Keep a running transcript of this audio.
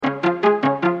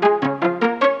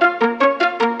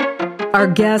Our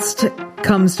guest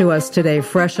comes to us today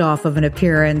fresh off of an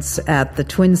appearance at the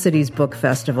Twin Cities Book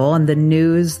Festival and the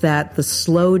news that The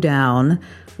Slowdown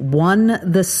won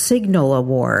the Signal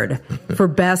Award for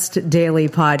Best Daily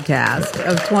Podcast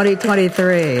of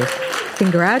 2023.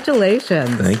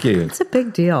 Congratulations. Thank you. It's a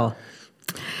big deal.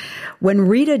 When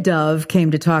Rita Dove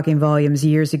came to Talking Volumes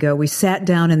years ago, we sat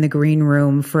down in the green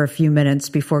room for a few minutes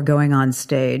before going on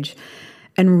stage.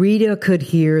 And Rita could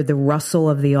hear the rustle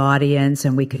of the audience,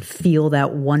 and we could feel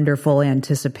that wonderful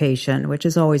anticipation, which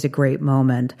is always a great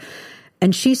moment.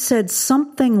 And she said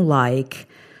something like,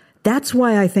 "That's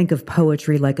why I think of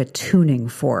poetry like a tuning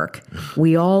fork.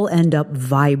 We all end up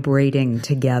vibrating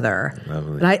together."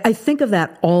 Lovely. And I think of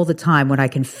that all the time when I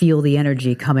can feel the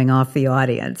energy coming off the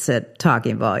audience at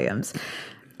Talking Volumes.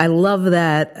 I love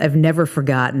that. I've never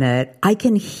forgotten it. I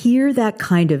can hear that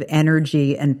kind of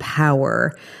energy and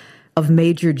power of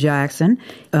Major Jackson,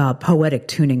 poetic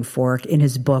tuning fork, in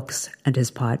his books and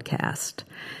his podcast.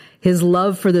 His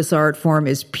love for this art form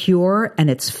is pure, and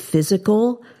it's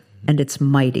physical, and it's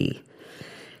mighty.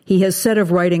 He has said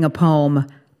of writing a poem,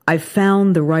 "I've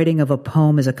found the writing of a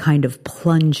poem is a kind of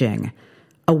plunging,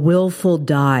 a willful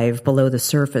dive below the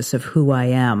surface of who I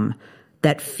am,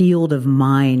 that field of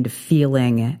mind,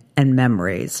 feeling, and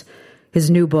memories." His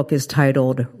new book is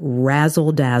titled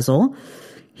Razzle Dazzle.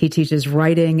 He teaches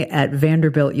writing at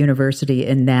Vanderbilt University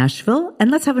in Nashville. And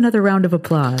let's have another round of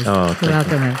applause. Oh,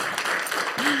 welcome him.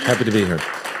 Happy to be here.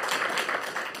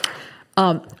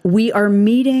 We are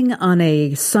meeting on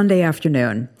a Sunday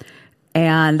afternoon,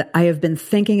 and I have been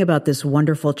thinking about this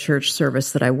wonderful church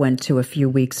service that I went to a few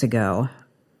weeks ago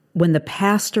when the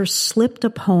pastor slipped a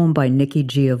poem by Nikki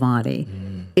Giovanni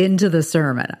into the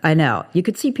sermon. I know. You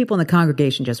could see people in the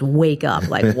congregation just wake up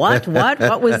like, what?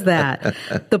 What was that?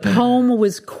 The poem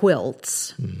was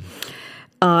Quilts.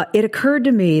 It occurred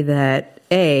to me that,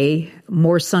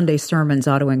 more Sunday sermons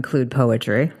ought to include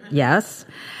poetry. Yes.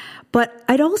 But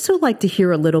I'd also like to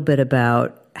hear a little bit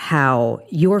about how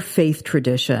your faith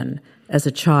tradition as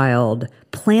a child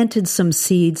planted some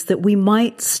seeds that we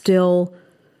might still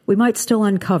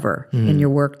uncover in your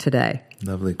work today.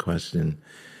 Lovely question.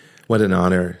 What an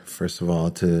honor, first of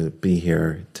all, to be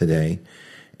here today.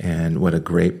 And what a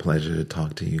great pleasure to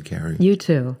talk to you, Carrie. You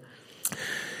too.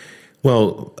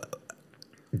 Well,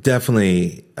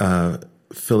 definitely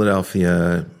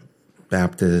Philadelphia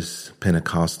Baptist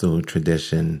Pentecostal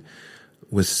tradition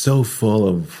was so full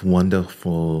of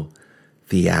wonderful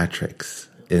theatrics,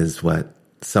 is what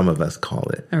some of us call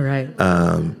it. All right.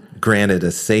 Granted,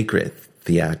 a sacred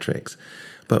theatrics,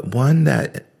 but one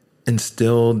that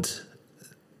instilled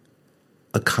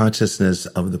a consciousness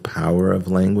of the power of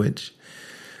language,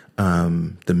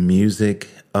 the music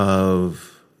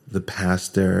of the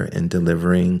pastor in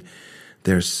delivering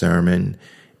their sermon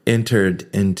entered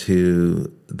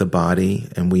into the body,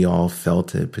 and we all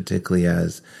felt it, particularly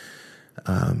as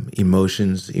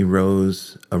emotions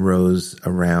arose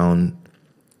around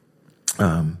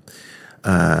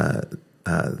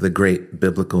the great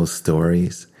biblical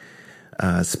stories.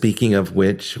 Speaking of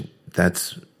which,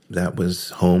 that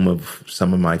was home of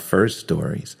some of my first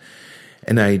stories.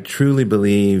 And I truly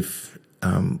believe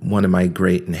one of my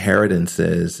great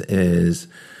inheritances is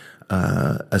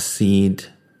a seed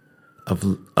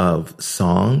of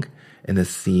song and a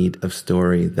seed of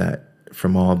story that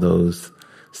from all those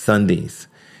Sundays.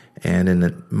 And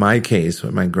in my case,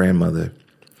 with my grandmother,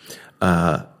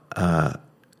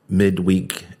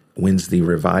 midweek Wednesday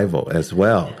revival as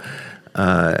well.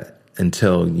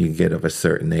 Until you get of a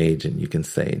certain age and you can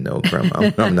say, "No, Grandma,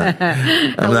 I'm not going to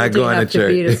church." How old do you have to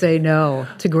be to say no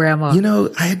to Grandma? You know,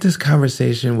 I had this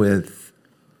conversation with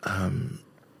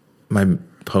my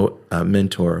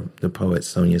mentor, the poet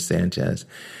Sonia Sanchez,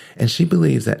 and she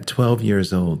believes that 12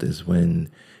 years old is when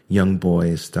young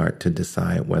boys start to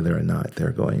decide whether or not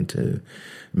they're going to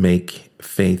make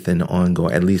faith an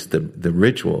ongoing, at least the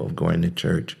ritual of going to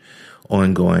church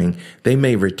ongoing. They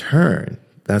may return.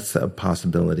 That's a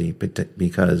possibility, but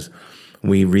because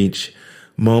we reach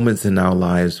moments in our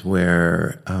lives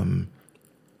where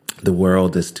the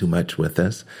world is too much with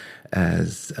us,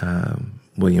 as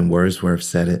William Wordsworth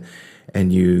said it,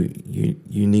 and you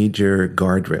need your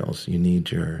guardrails, you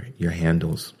need your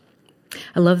handles.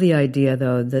 I love the idea,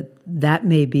 though, that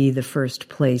may be the first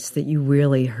place that you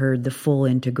really heard the full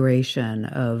integration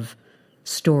of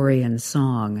story and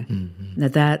song,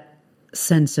 that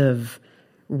sense of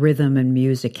rhythm and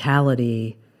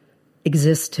musicality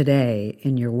exists today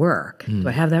in your work. Do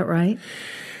I have that right?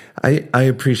 I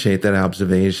appreciate that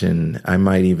observation. I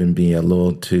might even be a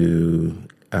little too,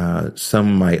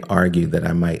 some might argue that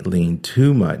I might lean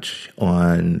too much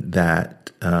on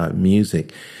that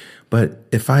music. But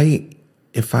if I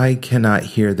if I cannot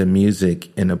hear the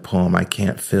music in a poem, I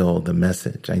can't feel the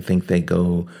message. I think they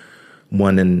go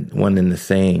one in the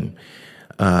same.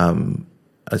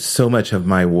 So much of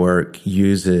my work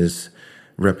uses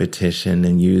repetition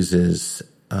and uses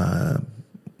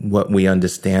what we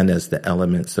understand as the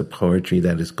elements of poetry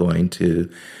that is going to,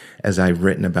 as I've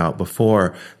written about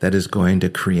before, that is going to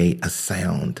create a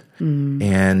sound.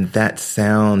 And that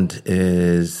sound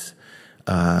is,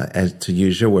 as to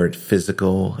use your word,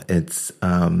 physical. It's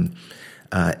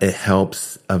it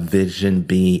helps a vision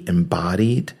be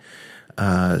embodied.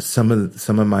 Some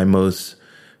of my most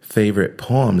favorite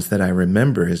poems that I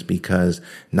remember is because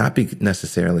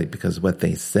necessarily because of what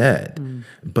they said,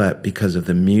 but because of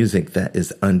the music that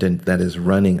is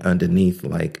running underneath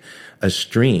like a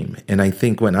stream. And I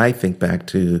think when I think back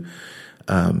to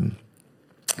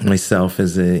myself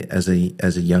as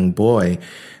a young boy,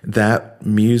 that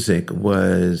music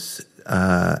was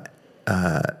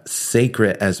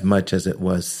sacred as much as it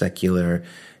was secular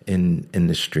in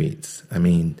the streets. I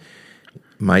mean,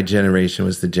 my generation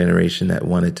was the generation that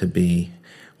wanted to be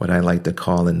what I like to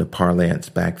call in the parlance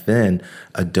back then,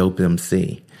 a dope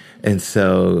MC. And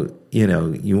so,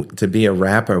 to be a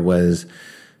rapper was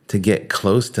to get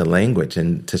close to language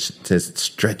and to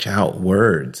stretch out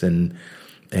words and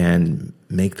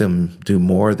make them do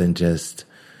more than just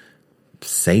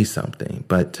say something,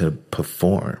 but to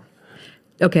perform.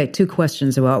 Okay, 2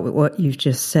 questions about what you've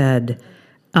just said.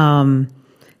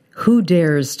 Who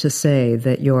dares to say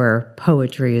that your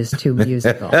poetry is too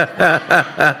musical?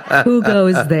 Who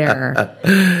goes there?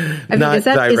 I mean, is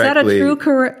that a true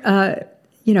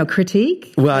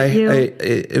critique? Well,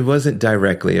 it wasn't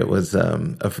directly. It was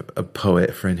a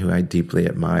poet friend who I deeply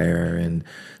admire, and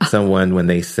someone when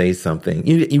they say something,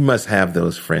 you must have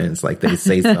those friends. Like they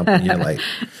say something, you're like,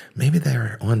 maybe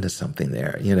they're onto something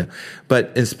there,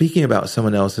 But in speaking about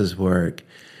someone else's work,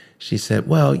 she said,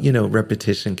 well,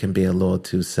 repetition can be a little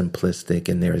too simplistic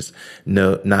and there's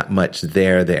not much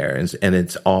there. And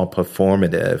it's all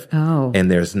performative. And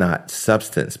there's not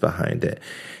substance behind it.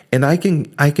 And I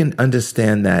can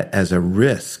understand that as a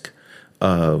risk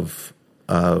of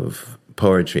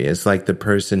poetry. It's like the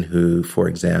person who, for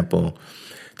example,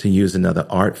 to use another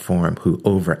art form, who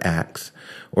overacts,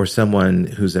 or someone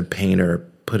who's a painter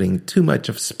putting too much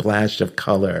of splash of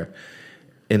color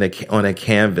on a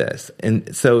canvas.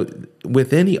 And so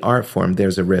with any art form,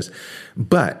 there's a risk.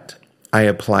 But I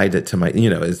applied it to my,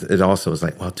 it also was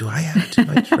like, well, do I have too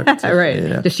much repetition?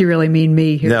 Right. Does she really mean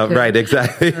me here? No, too? Right,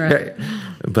 exactly. Right.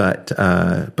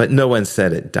 But no one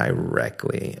said it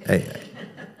directly.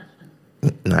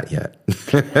 Not yet.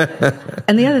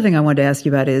 And the other thing I wanted to ask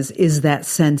you about is that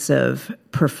sense of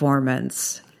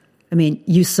performance. I mean,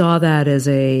 you saw that as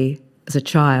a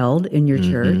child in your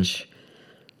church.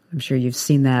 I'm sure you've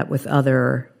seen that with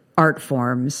other art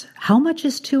forms. How much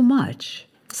is too much?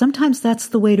 Sometimes that's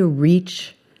the way to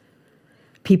reach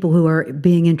people who are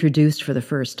being introduced for the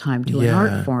first time to an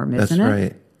art form, isn't it? That's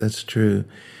right. That's true.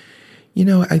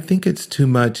 I think it's too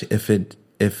much if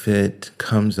it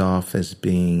comes off as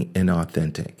being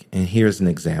inauthentic. And here's an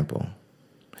example.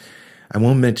 I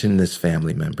won't mention this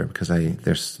family member because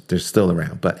they're still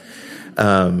around. But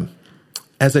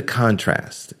as a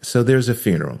contrast, so there's a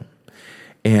funeral.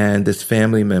 And this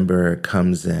family member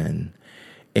comes in,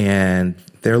 and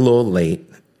they're a little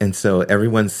late, and so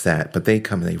everyone's sat. But they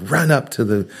come and they run up to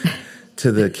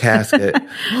the casket.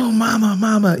 Oh,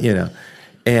 mama,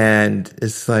 And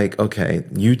it's like, okay,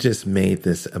 you just made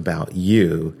this about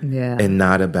you, and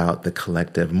not about the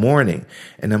collective mourning.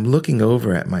 And I'm looking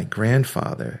over at my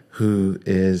grandfather, who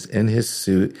is in his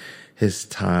suit, his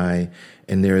tie,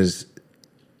 and there's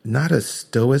not a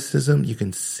stoicism. You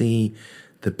can see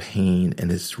the pain,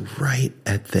 and it's right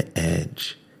at the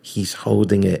edge. He's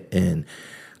holding it in.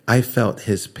 I felt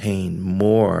his pain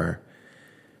more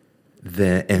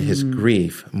than, and his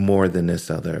grief more than this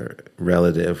other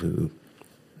relative who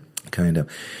kind of.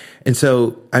 And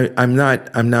so I'm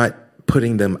not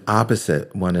putting them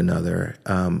opposite one another.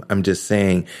 I'm just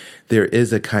saying there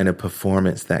is a kind of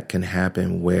performance that can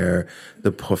happen where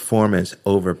the performance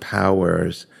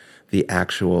overpowers the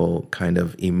actual kind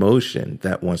of emotion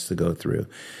that wants to go through.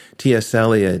 T.S.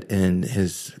 Eliot, in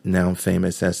his now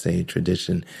famous essay,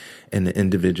 Tradition and the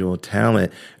Individual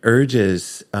Talent,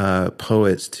 urges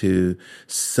poets to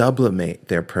sublimate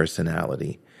their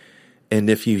personality. And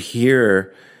if you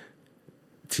hear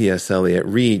T.S. Eliot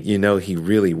read, he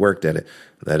really worked at it.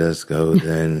 Let us go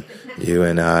then, you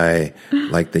and I,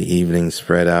 like the evening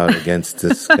spread out against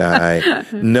the sky.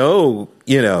 No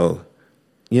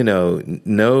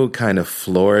kind of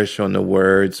flourish on the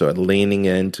words or leaning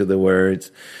into the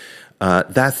words.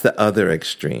 That's the other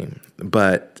extreme.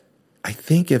 But I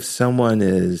think if someone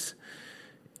is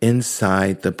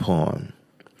inside the poem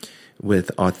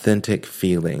with authentic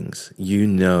feelings, you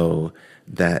know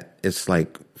that it's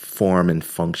like form and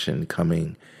function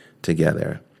coming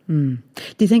together. Do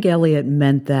you think Eliot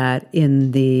meant that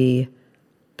in the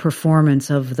performance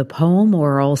of the poem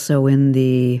or also in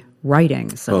the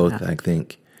writings? Both, I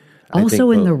think.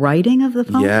 Also in the writing of the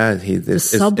poem? Yeah, to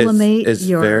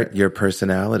sublimate your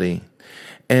personality.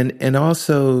 And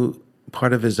also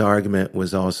part of his argument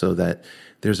was also that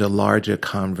there's a larger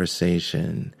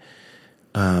conversation,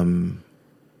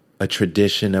 a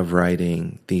tradition of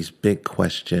writing, these big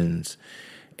questions,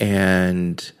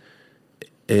 and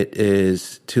it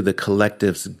is to the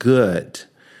collective's good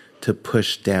to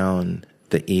push down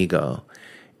the ego.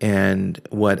 And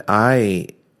what I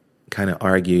kind of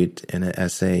argued in an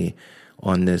essay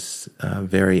on this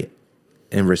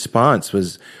in response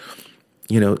was,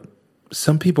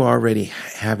 some people are already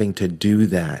having to do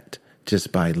that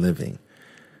just by living,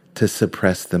 to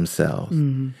suppress themselves.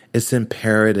 Mm-hmm. It's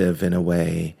imperative in a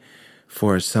way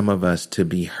for some of us to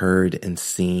be heard and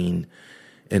seen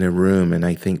in a room. And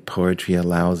I think poetry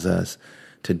allows us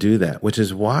to do that, which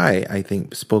is why I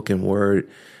think spoken word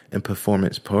and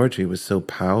performance poetry was so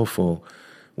powerful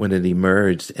when it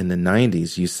emerged in the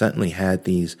 90s. You suddenly had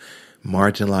these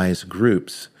marginalized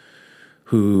groups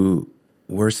who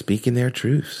were speaking their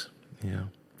truths. Yeah.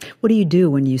 What do you do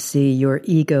when you see your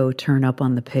ego turn up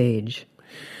on the page?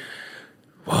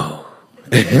 Whoa.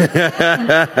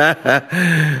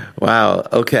 Wow.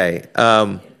 Okay.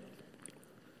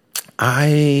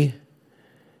 I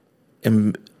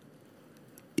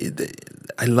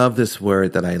love this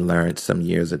word that I learned some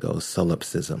years ago,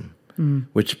 solipsism,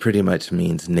 which pretty much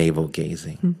means navel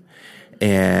gazing.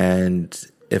 And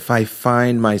if I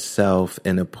find myself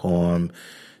in a poem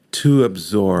too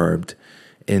absorbed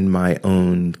in my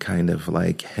own kind of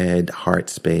like head, heart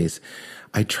space,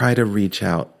 I try to reach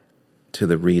out to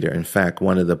the reader. In fact,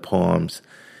 one of the poems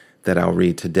that I'll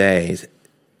read today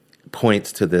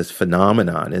points to this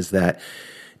phenomenon, is that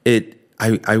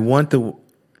I want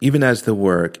even as the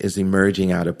work is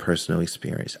emerging out of personal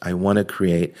experience, I want to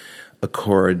create a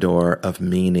corridor of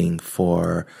meaning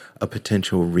for a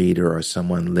potential reader or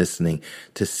someone listening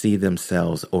to see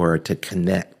themselves or to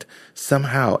connect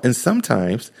somehow. And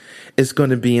sometimes it's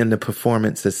going to be in the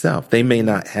performance itself. They may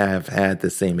not have had the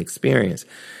same experience,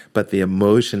 but the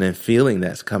emotion and feeling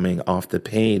that's coming off the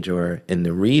page or in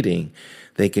the reading,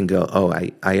 they can go, oh,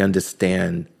 I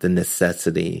understand the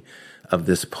necessity of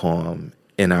this poem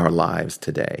in our lives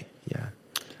today. Yeah.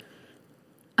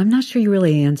 I'm not sure you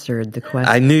really answered the question.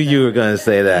 I knew you were going to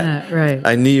say that. Yeah, right.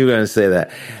 I knew you were going to say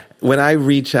that. When I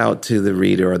reach out to the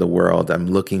reader or the world, I'm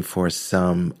looking for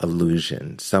some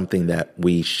illusion, something that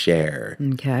we share,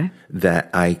 that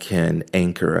I can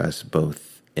anchor us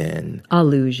both in.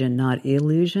 Illusion, not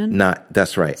illusion?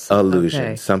 That's right, illusion.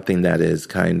 Okay. Something that is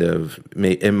kind of,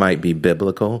 it might be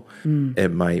biblical.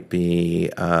 It might be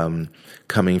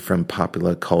coming from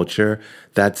popular culture.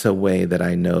 That's a way that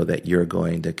I know that you're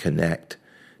going to connect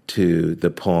to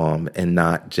the poem and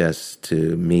not just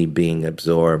to me being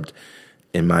absorbed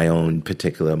in my own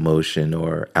particular emotion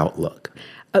or outlook.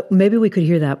 Maybe we could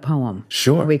hear that poem.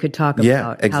 Sure. Or we could talk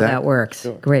about how that works.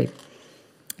 Sure. Great.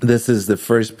 This is the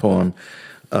first poem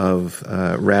of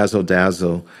Razzle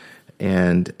Dazzle,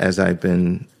 and as I've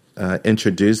been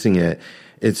introducing it,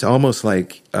 it's almost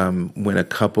like when a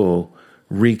couple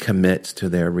recommits to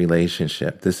their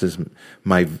relationship. This is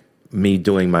me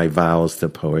doing my vows to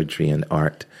poetry and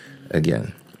art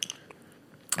again.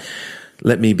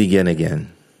 Let me begin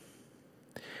again.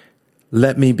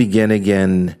 Let me begin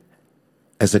again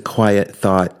as a quiet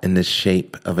thought in the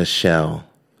shape of a shell,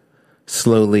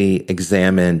 slowly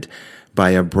examined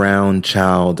by a brown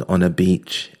child on a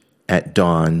beach at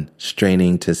dawn,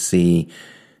 straining to see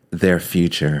their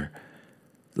future.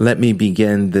 Let me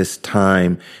begin this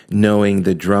time knowing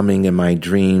the drumming in my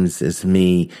dreams is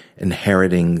me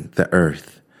inheriting the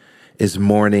earth, is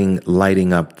morning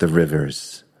lighting up the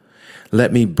rivers.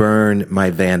 Let me burn my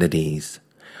vanities,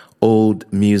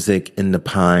 old music in the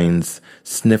pines,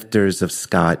 snifters of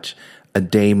scotch, a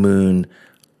day moon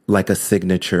like a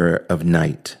signature of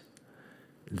night.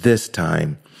 This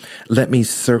time, let me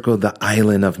circle the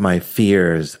island of my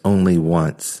fears only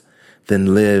once,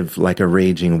 then live like a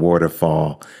raging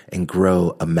waterfall and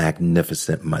grow a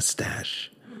magnificent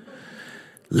mustache.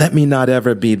 Let me not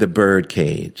ever be the bird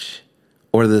cage,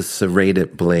 or the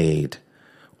serrated blade,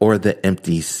 or the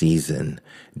empty season.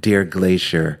 Dear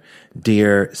glacier,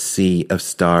 dear sea of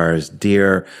stars,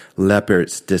 dear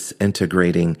leopards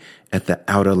disintegrating at the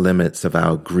outer limits of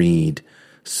our greed,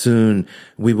 soon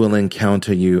we will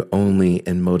encounter you only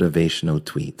in motivational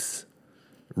tweets.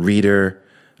 Reader,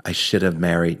 I should have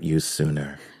married you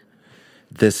sooner.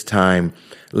 This time,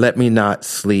 let me not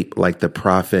sleep like the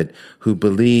prophet who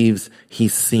believes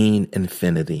he's seen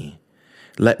infinity.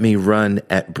 Let me run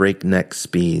at breakneck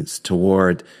speeds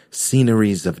toward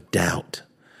sceneries of doubt.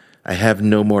 I have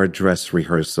no more dress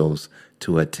rehearsals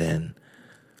to attend.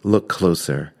 Look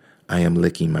closer. I am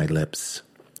licking my lips.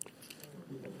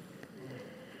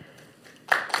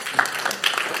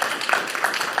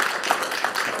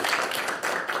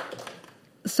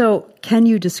 So can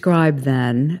you describe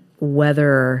then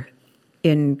whether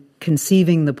in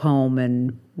conceiving the poem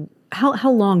and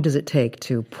how long does it take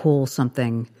to pull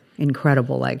something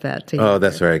incredible like that together? Oh,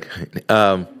 that's right.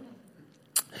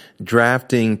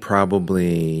 Drafting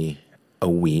probably a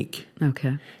week.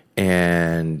 Okay.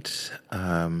 And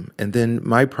then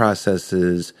my process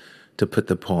is to put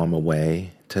the poem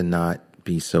away, to not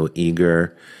be so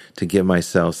eager, to give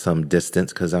myself some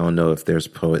distance, because I don't know if there's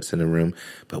poets in the room,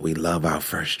 but we love our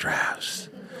first drafts.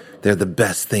 They're the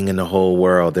best thing in the whole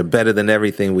world. They're better than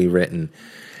everything we've written.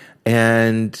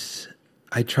 And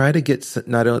I try to get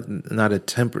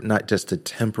not just a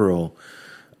temporal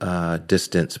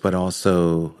distance, but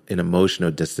also an emotional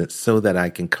distance, so that I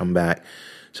can come back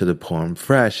to the poem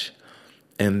fresh.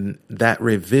 And that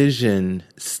revision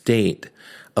state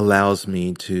allows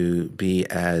me to be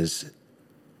as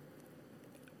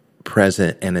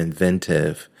present and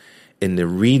inventive in the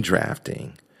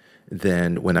redrafting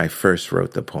than when I first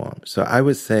wrote the poem. So I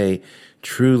would say,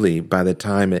 truly, by the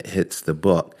time it hits the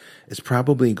book, it's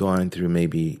probably gone through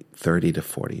maybe 30 to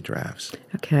 40 drafts.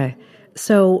 Okay.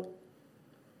 So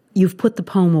you've put the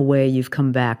poem away, you've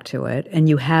come back to it, and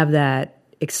you have that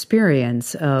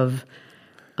experience of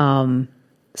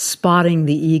spotting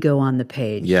the ego on the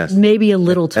page. Yes. Maybe a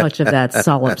little touch of that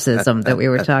solipsism that we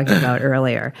were talking about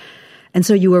earlier. And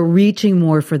so you are reaching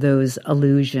more for those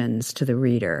allusions to the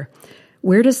reader.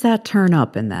 Where does that turn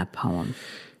up in that poem?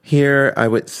 Here, I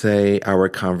would say our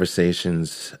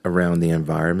conversations around the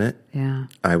environment. Yeah.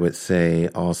 I would say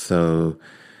also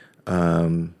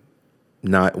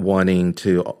not wanting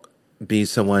to be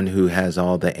someone who has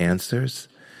all the answers.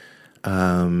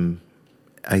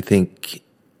 I think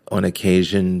on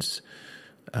occasions,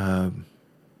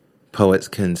 poets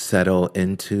can settle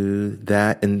into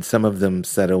that, and some of them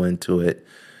settle into it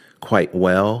quite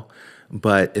well.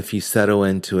 But if you settle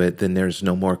into it, then there's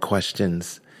no more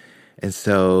questions. And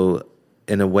so,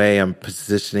 in a way, I'm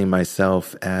positioning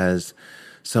myself as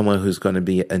someone who's going to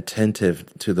be attentive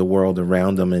to the world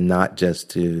around them and not just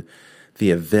to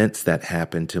the events that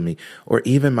happened to me, or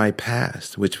even my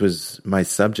past, which was my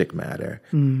subject matter,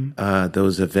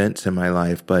 those events in my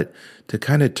life, but to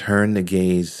kind of turn the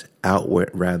gaze outward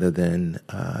rather than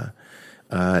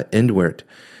inward.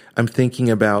 I'm thinking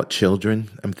about children.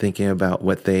 I'm thinking about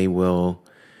what they will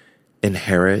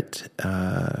inherit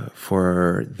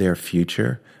for their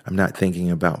future. I'm not thinking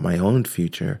about my own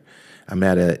future.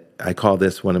 I call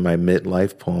this one of my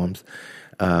midlife poems,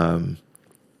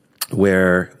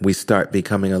 where we start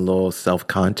becoming a little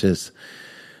self-conscious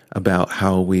about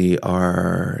how we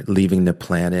are leaving the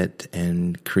planet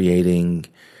and creating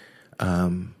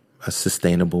a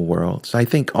sustainable world. So I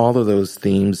think all of those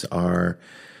themes are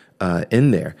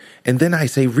in there. And then I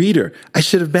say, reader, I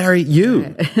should have married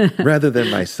you rather than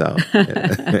myself.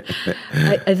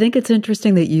 I think it's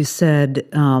interesting that you said,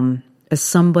 as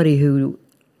somebody who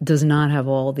does not have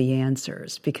all the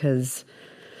answers, because,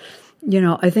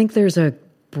 I think there's a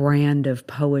brand of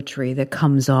poetry that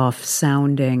comes off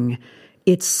sounding,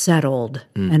 it's settled,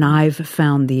 and I've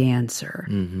found the answer.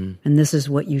 And this is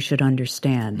what you should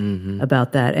understand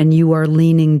about that. And you are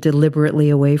leaning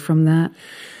deliberately away from that?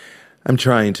 I'm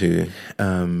trying to.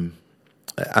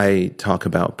 I talk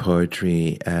about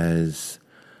poetry as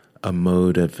a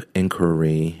mode of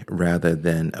inquiry rather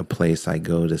than a place I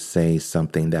go to say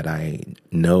something that I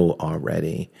know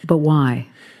already. But why?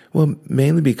 Well,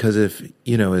 mainly because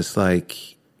it's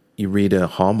like you read a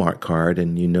Hallmark card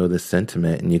and you know the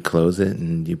sentiment and you close it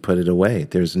and you put it away.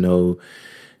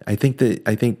 I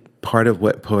think part of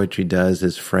what poetry does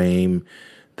is frame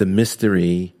the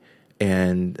mystery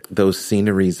and those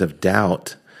sceneries of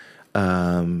doubt,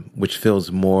 which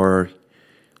feels more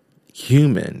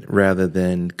human rather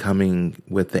than coming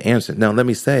with the answer. Now, let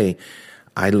me say,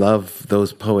 I love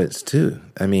those poets too.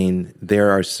 I mean, there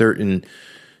are certain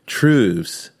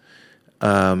truths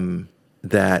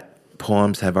that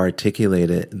poems have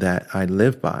articulated that I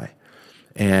live by.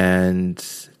 And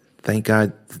thank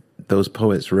God those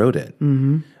poets wrote it.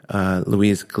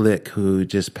 Louise Glück, who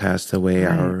just passed away,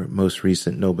 our most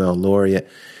recent Nobel laureate,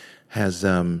 has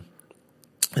an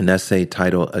essay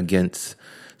titled Against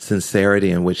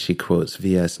sincerity in which he quotes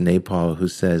V.S. Naipaul, who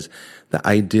says, the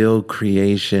ideal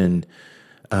creation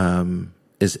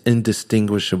is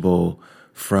indistinguishable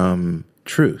from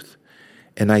truth.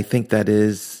 And I think that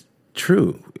is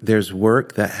true. There's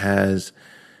work that has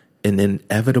an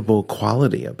inevitable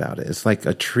quality about it. It's like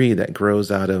a tree that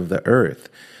grows out of the earth.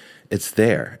 It's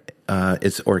there.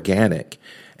 It's organic.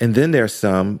 And then there's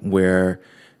some where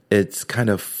it's kind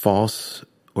of false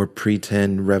or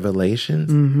pretend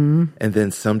revelations. Mm-hmm. And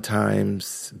then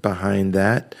sometimes behind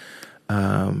that,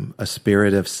 a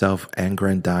spirit of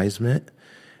self-aggrandizement.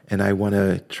 And I want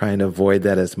to try and avoid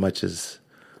that as much as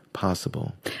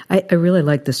possible. I really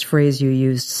like this phrase you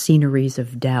used, sceneries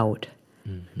of doubt.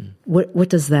 Mm-hmm. What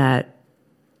does that,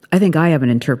 I think I have an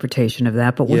interpretation of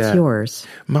that, but what's yours?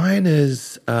 Mine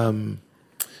is,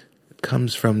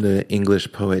 comes from the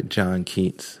English poet John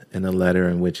Keats in a letter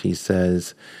in which he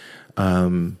says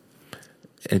to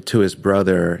his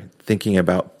brother, thinking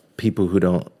about people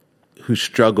who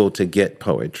struggle to get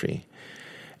poetry.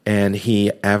 And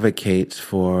he advocates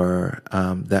for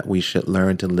that we should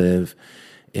learn to live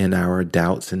in our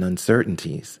doubts and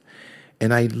uncertainties.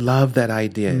 And I love that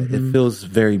idea. Mm-hmm. It feels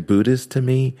very Buddhist to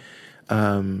me.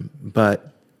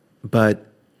 But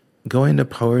going to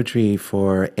poetry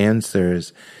for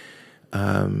answers,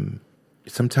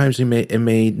 sometimes it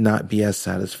may not be as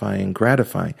satisfying and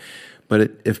gratifying.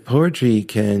 But if poetry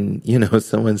can,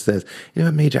 someone says,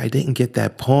 Major, I didn't get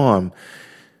that poem.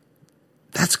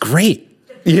 That's great.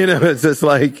 It's just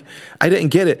like, I didn't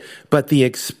get it. But the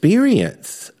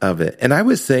experience of it, and I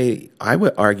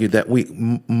would argue that we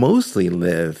mostly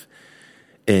live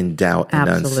in doubt and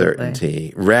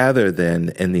uncertainty rather than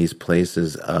in these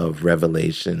places of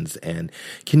revelations. And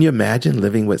can you imagine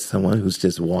living with someone who's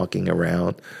just walking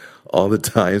around all the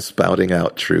time spouting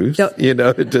out truth?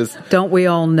 Don't we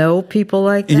all know people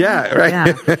like that? Yeah,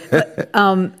 right. But,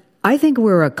 I think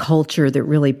we're a culture that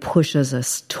really pushes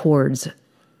us towards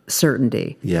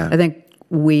certainty. Yeah. I think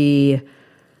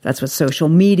that's what social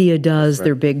media does. Right.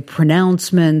 They're big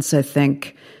pronouncements. I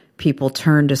think people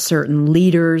turn to certain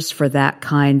leaders for that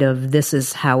kind of, this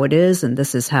is how it is and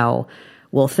this is how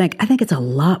we'll think. I think it's a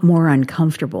lot more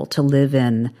uncomfortable to live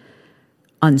in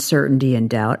uncertainty and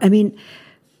doubt. I mean,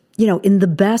 in the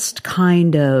best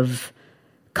kind of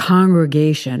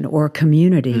congregation or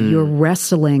community, you're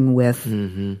wrestling with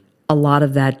a lot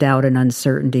of that doubt and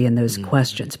uncertainty and those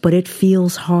questions, but it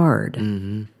feels hard.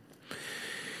 Mm-hmm.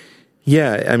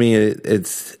 Yeah, I mean,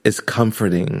 it's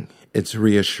comforting. It's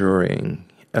reassuring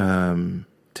to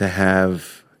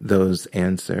have those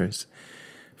answers.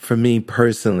 For me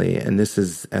personally, and this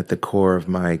is at the core of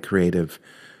my creative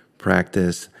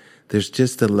practice, there's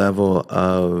just a level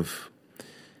of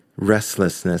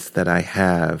restlessness that I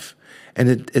have.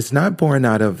 And it's not born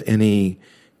out of any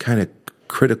kind of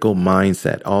critical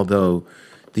mindset, although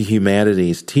the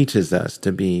humanities teaches us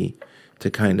to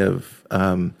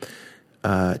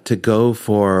go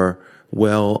for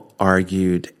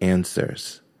well-argued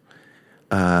answers,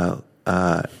 to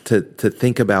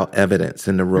think about evidence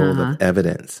and the role of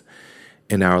evidence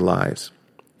in our lives.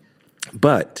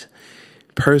 But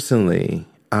personally,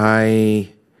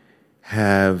 I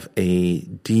have a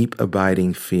deep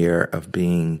abiding fear of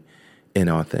being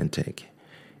inauthentic.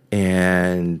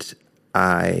 And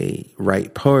I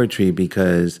write poetry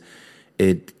because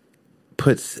it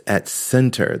puts at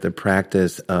center the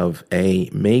practice of A,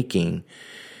 making,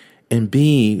 and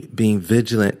B, being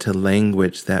vigilant to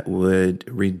language that would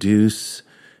reduce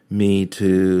me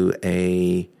to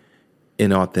a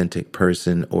inauthentic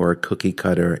person or cookie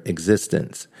cutter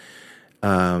existence.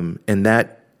 And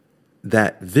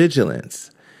that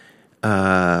vigilance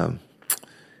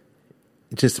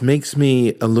just makes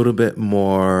me a little bit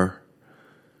more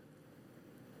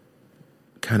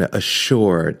kind of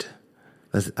assured.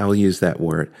 I'll use that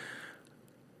word.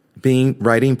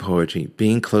 Writing poetry,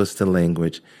 being close to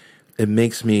language, it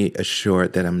makes me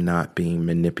assured that I'm not being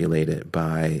manipulated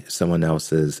by someone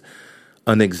else's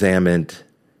unexamined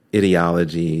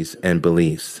ideologies and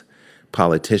beliefs,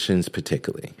 politicians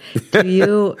particularly.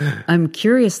 I'm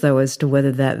curious though as to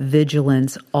whether that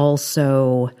vigilance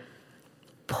also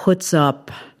puts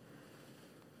up,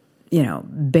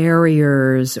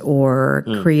 barriers or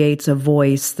creates a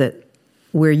voice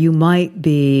where you might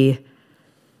be,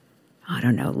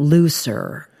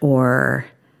 looser or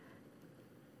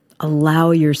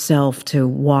allow yourself to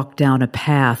walk down a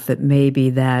path that maybe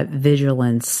that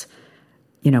vigilance,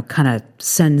 kind of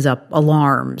sends up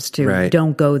alarms to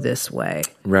don't go this way.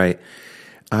 Right.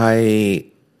 I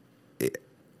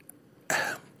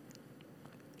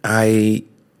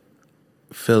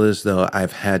feel as though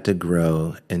I've had to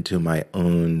grow into my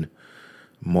own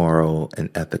moral and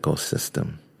ethical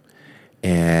system.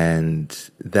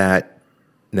 And that,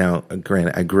 now,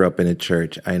 granted, I grew up in a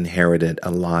church. I inherited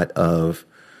a lot of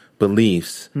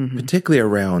beliefs, particularly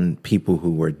around people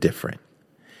who were different.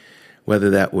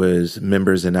 Whether that was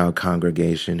members in our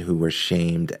congregation who were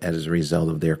shamed as a result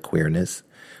of their queerness,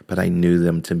 but I knew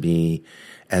them to be,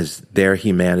 as their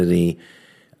humanity,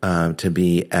 to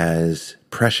be as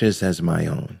precious as my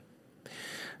own.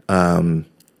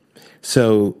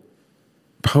 So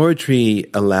poetry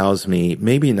allows me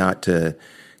maybe not to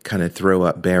kind of throw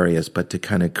up barriers, but to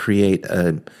kind of create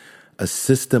a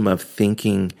system of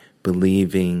thinking,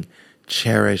 believing,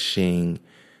 cherishing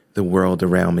the world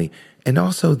around me. And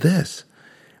also this,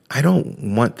 I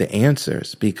don't want the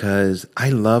answers because I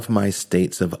love my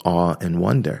states of awe and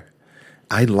wonder.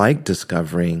 I like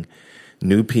discovering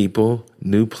new people,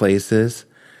 new places,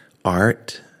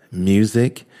 art,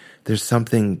 music. There's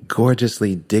something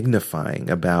gorgeously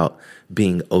dignifying about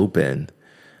being open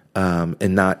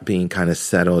and not being kind of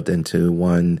settled into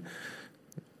one.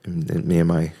 Me and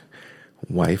my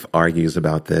wife argues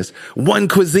about this. One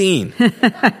cuisine.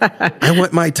 I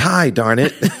want my Thai, darn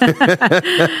it.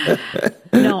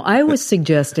 No, I was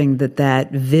suggesting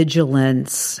that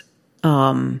vigilance,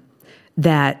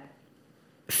 that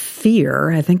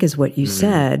fear, I think is what you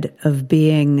said, of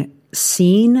being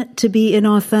seen to be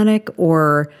inauthentic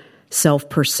or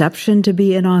self-perception to be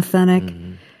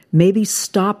inauthentic, maybe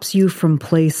stops you from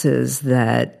places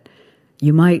that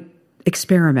you might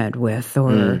experiment with,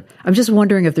 or I'm just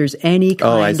wondering if there's any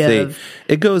kind of...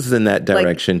 It goes in that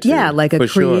direction too. Yeah, like a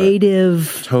creative...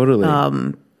 Sure.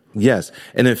 Totally. Yes.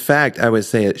 And in fact, I would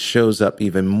say it shows up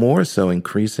even more so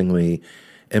increasingly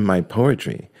in my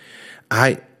poetry.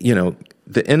 The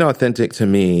inauthentic to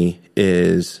me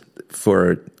is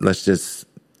let's just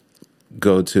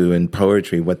go to in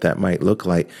poetry what that might look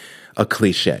like, a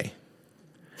cliche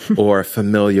or a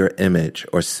familiar image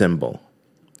or symbol.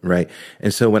 Right.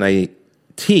 And so when I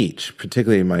teach,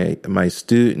 particularly my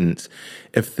students,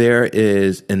 if there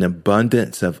is an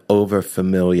abundance of over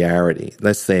familiarity,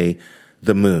 let's say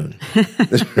the moon,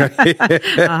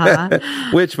 right?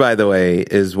 Which, by the way,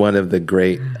 is one of the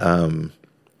great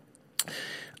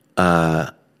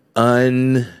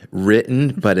unwritten,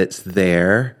 but it's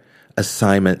there,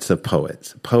 assignments of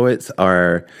poets. Poets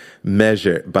are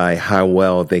measured by how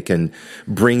well they can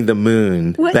bring the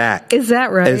moon back. Is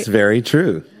that right? It's very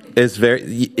true.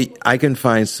 I can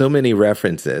find so many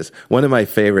references. One of my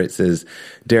favorites is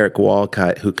Derek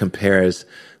Walcott, who compares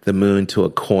the moon to a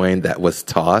coin that was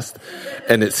tossed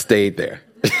and it stayed there.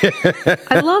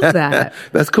 I love that.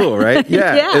 That's cool, right?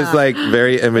 Yeah. Yeah. It's like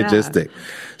very imagistic. Yeah.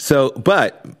 So,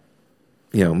 but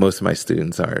most of my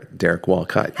students are Derek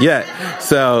Walcott. Yeah.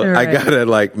 So right. I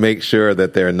gotta make sure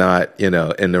that they're not, in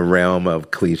the realm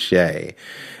of cliche.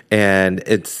 And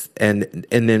and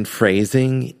then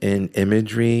phrasing and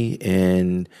imagery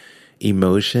and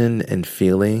emotion and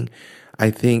feeling.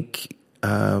 I think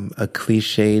a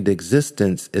cliched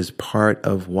existence is part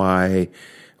of why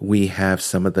we have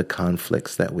some of the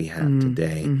conflicts that we have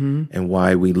today, and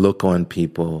why we look on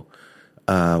people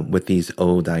with these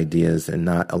old ideas and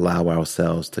not allow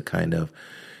ourselves to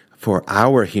for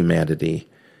our humanity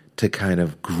to kind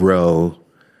of grow,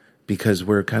 because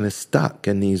we're kind of stuck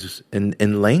in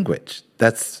in language.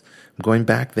 I'm going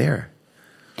back there.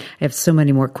 I have so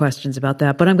many more questions about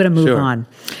that, but I'm going to move on.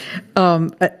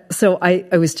 So I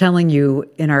was telling you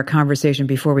in our conversation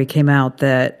before we came out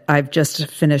that I've just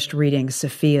finished reading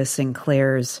Sophia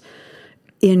Sinclair's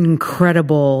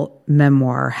incredible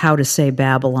memoir, How to Say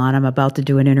Babylon. I'm about to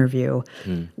do an interview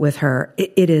with her.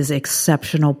 It is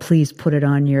exceptional. Please put it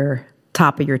on your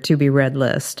top of your to-be-read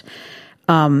list.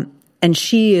 And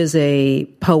she is a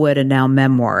poet and now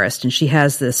memoirist, and she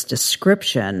has this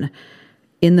description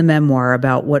in the memoir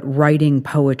about what writing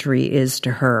poetry is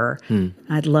to her.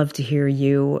 I'd love to hear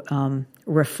you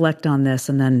reflect on this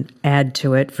and then add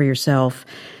to it for yourself.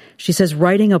 She says,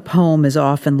 writing a poem is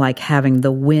often like having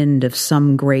the wind of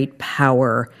some great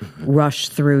power rush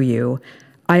through you.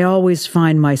 I always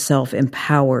find myself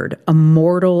empowered,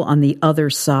 immortal on the other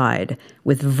side,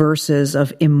 with verses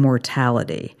of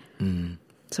immortality.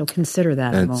 So consider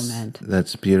that a moment.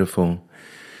 That's beautiful.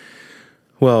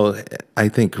 Well, I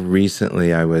think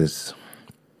recently I was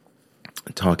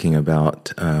talking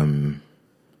about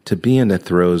to be in the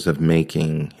throes of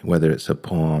making, whether it's a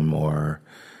poem or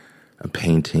a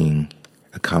painting,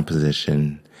 a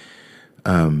composition,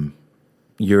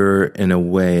 you're in a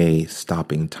way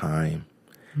stopping time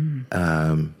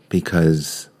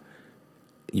because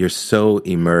you're so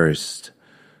immersed.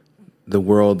 The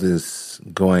world is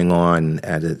going on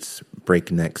at its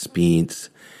breakneck speeds,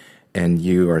 and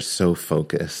you are so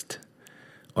focused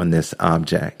on this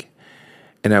object.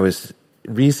 And I was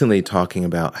recently talking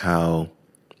about how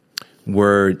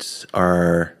words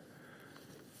are,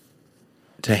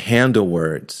 to handle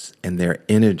words and their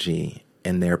energy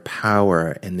and their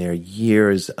power and their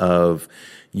years of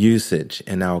usage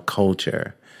in our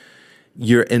culture,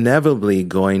 you're inevitably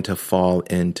going to fall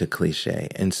into cliche.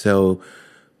 And so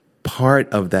part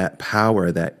of that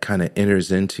power that kind of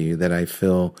enters into you, that I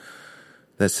feel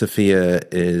that Sophia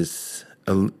is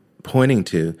pointing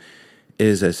to,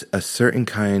 is a certain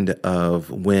kind of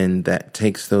wind that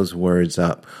takes those words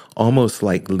up almost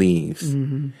like leaves,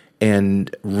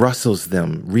 and rustles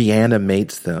them,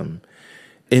 reanimates them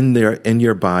in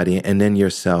your body and in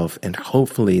yourself, and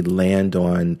hopefully land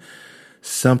on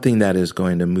something that is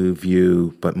going to move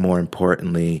you, but more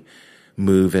importantly,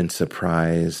 move and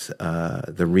surprise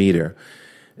the reader.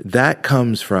 That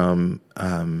comes from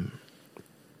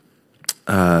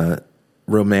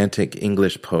Romantic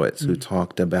English poets who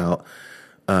talked about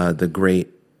the great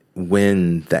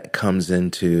wind that comes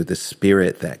into, the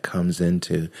spirit that comes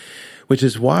into, which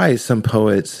is why some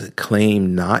poets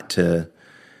claim not to,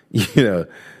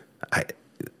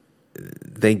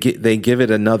 they give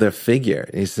it another figure.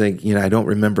 It's like, I don't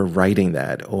remember writing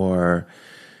that, or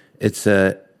it's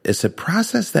a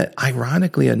process that,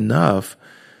 ironically enough,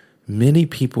 many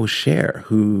people share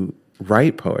who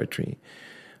write poetry.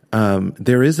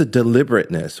 There is a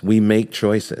deliberateness. We make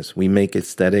choices. We make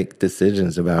aesthetic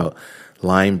decisions about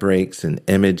line breaks and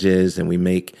images, and we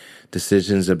make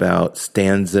decisions about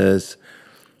stanzas.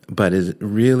 But it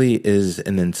really is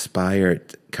an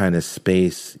inspired kind of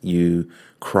space you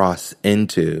cross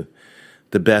into,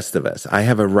 the best of us. I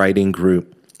have a writing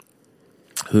group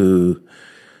who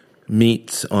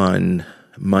meets on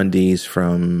Mondays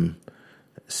from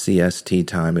CST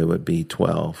time. It would be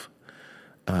 12.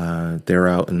 They're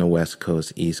out in the West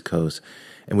Coast, East Coast,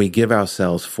 and we give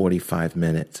ourselves 45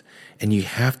 minutes. And you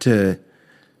have to,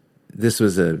 this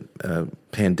was a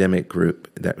pandemic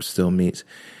group that still meets,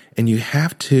 and you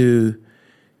have to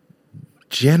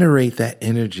generate that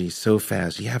energy so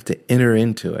fast. You have to enter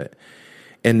into it.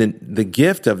 And the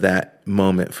gift of that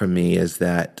moment for me is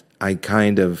that I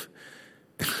kind of,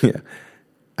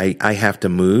 I have to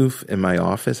move in my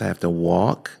office. I have to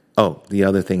walk. Oh, the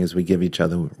other thing is we give each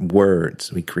other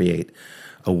words. We create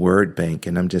a word bank,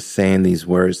 and I'm just saying these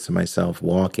words to myself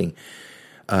walking.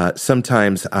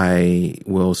 Sometimes I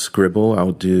will scribble.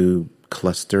 I'll do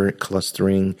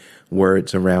clustering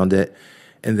words around it.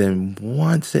 And then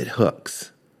once it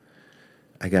hooks,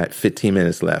 I got 15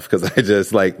 minutes left because I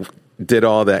just did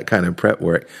all that kind of prep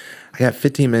work. I got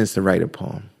 15 minutes to write a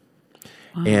poem.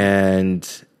 Wow.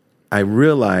 And I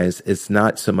realize it's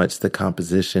not so much the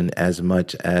composition as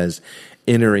much as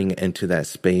entering into that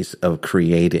space of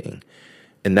creating.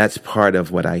 And that's part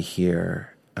of what I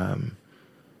hear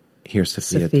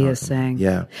Sophia saying.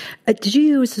 Yeah. Did you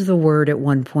use the word at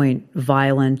one point,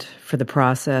 violent, for the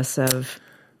process of,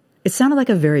 it sounded like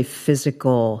a very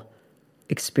physical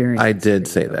experience. I did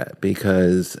say that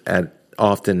because at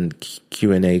often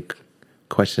Q&A,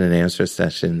 question and answer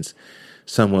sessions,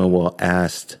 someone will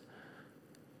ask,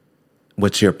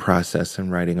 what's your process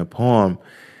in writing a poem?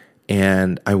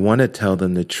 And I want to tell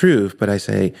them the truth, but I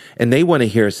say, and they want to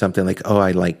hear something like, oh,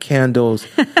 I light candles,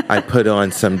 I put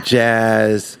on some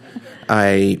jazz,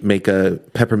 I make a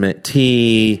peppermint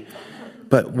tea.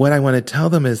 But what I want to tell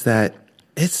them is that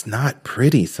it's not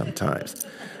pretty sometimes.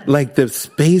 Like the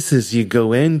spaces you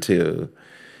go into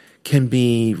can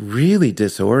be really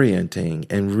disorienting,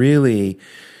 and really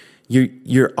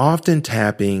you're often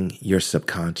tapping your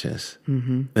subconscious.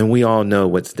 Mm-hmm. And we all know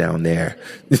what's down there.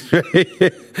 But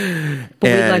we'd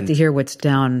like to hear what's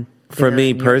down there. For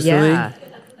me personally, yeah.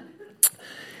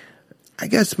 I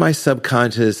guess my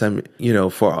subconscious,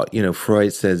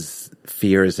 Freud says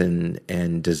fears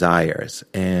and desires,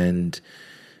 and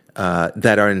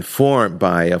that are informed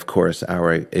by, of course,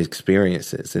 our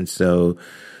experiences. And so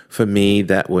for me,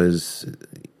 that was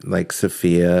like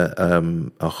Sophia,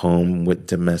 a home with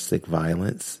domestic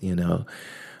violence,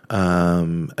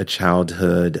 a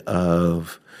childhood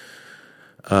of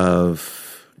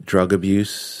drug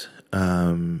abuse,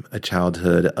 a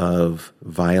childhood of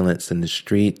violence in the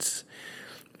streets,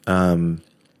 and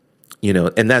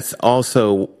that's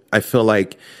also, I feel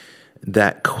like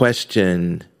that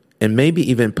question, and maybe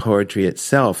even poetry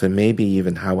itself, and maybe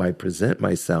even how I present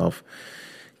myself,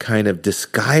 kind of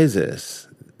disguises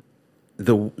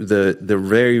the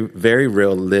very, very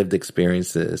real lived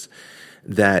experiences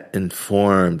that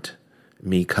informed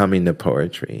me coming to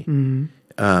poetry.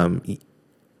 Mm-hmm.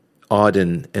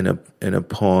 Auden, in a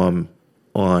poem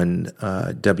on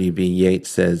W.B. Yeats,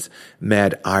 says,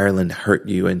 "Mad Ireland hurt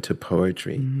you into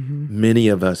poetry." Mm-hmm. Many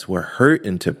of us were hurt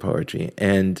into poetry,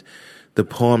 and the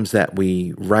poems that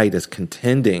we write is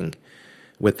contending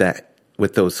with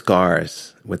those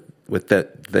scars, with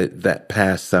that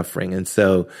past suffering. And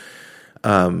so,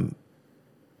 to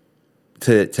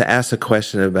ask a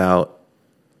question about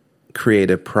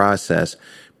creative process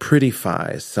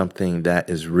prettifies something that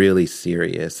is really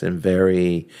serious and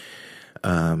very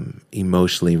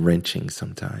emotionally wrenching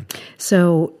sometimes.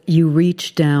 So you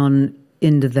reach down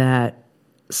into that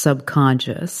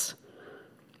subconscious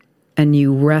and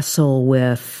you wrestle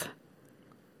with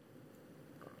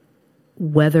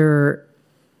whether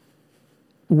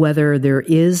there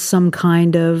is some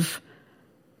kind of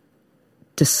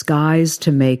disguise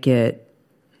to make it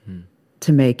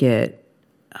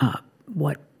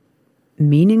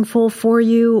meaningful for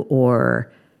you,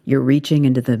 or you're reaching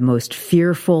into the most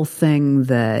fearful thing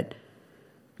that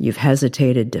you've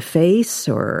hesitated to face,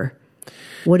 or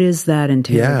what is that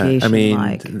interrogation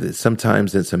like?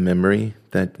 Sometimes it's a memory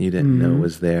that you didn't know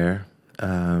was there.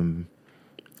 And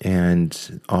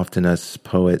often as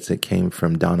poets, it came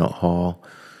from Donald Hall,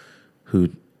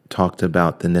 who talked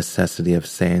about the necessity of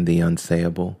saying the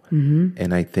unsayable.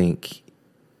 And I think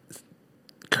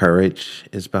courage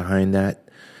is behind that,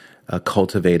 a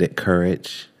cultivated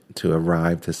courage to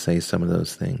arrive to say some of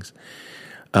those things.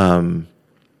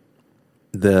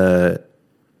 The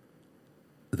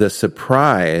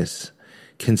surprise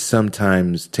can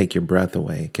sometimes take your breath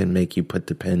away, can make you put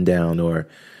the pen down or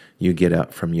you get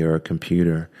up from your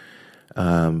computer.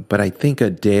 But I think a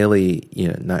daily,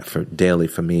 not for daily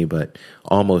for me, but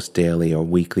almost daily or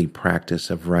weekly practice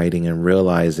of writing and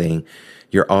realizing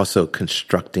you're also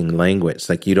constructing language.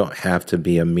 Like you don't have to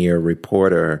be a mere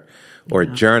reporter or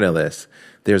journalist.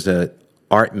 There's a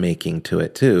art making to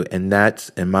it too. And that's,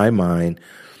 in my mind,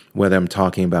 whether I'm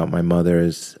talking about my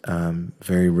mother's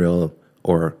very real,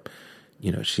 or,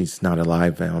 she's not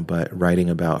alive now, but writing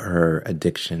about her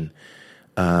addiction,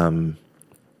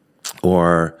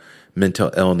 or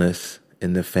mental illness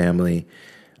in the family,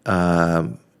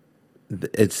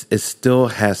 it still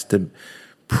has to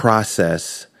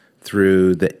process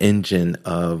through the engine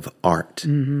of art.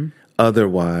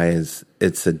 Otherwise,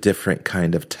 it's a different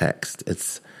kind of text.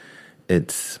 It's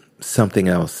something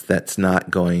else that's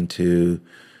not going to,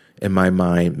 in my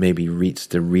mind, maybe reach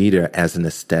the reader as an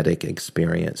aesthetic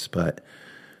experience, but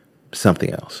something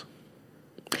else.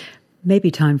 Maybe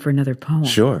time for another poem.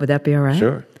 Sure. Would that be all right?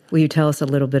 Sure. Will you tell us a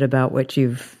little bit about what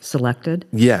you've selected?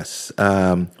 Yes.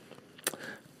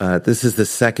 This is the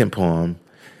second poem.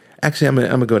 Actually, I'm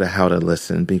going to go to How to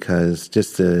Listen, because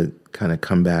just to kind of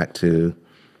come back to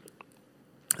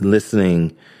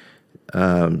listening,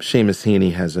 Seamus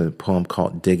Heaney has a poem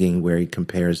called Digging, where he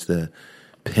compares the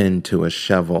pen to a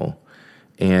shovel.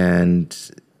 And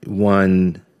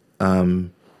one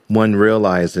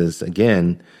realizes,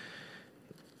 again,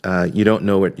 you don't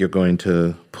know what you're going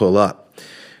to pull up.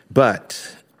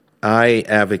 But I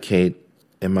advocate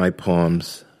in my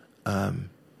poems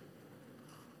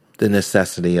the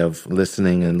necessity of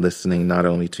listening, and listening not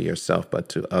only to yourself, but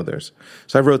to others.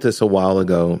 So I wrote this a while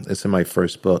ago. It's in my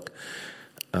first book,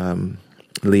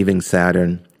 Leaving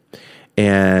Saturn.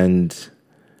 And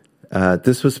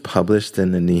this was published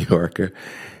in the New Yorker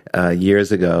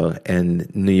years ago. And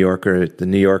the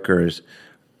New Yorker's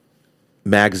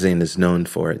magazine is known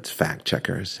for its fact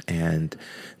checkers. And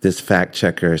this fact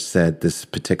checker said this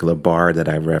particular bar that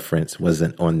I referenced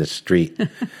wasn't on the street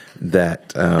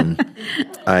that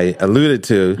I alluded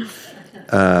to,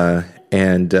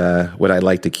 and would I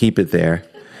like to keep it there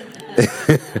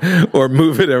or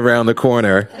move it around the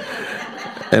corner?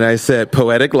 And I said,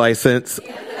 poetic license,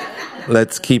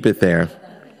 let's keep it there.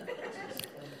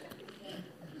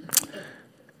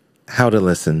 How to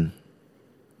Listen.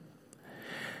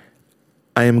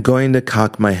 I am going to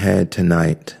cock my head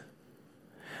tonight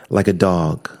like a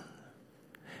dog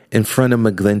in front of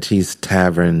McGlinchey's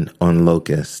Tavern on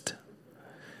Locust.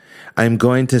 I am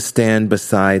going to stand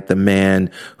beside the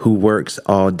man who works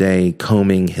all day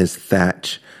combing his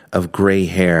thatch of gray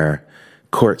hair,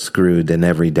 corkscrewed in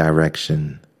every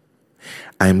direction.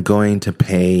 I am going to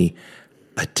pay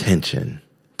attention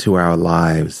to our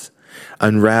lives,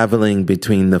 unraveling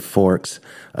between the forks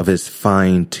of his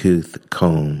fine-toothed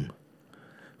comb.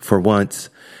 For once,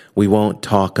 we won't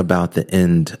talk about the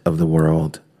end of the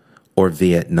world, or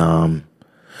Vietnam,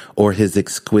 or his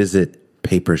exquisite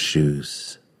paper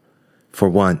shoes. For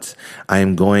once, I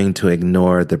am going to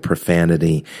ignore the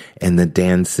profanity and the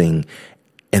dancing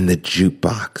and the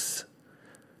jukebox,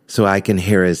 so I can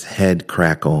hear his head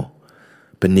crackle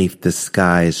beneath the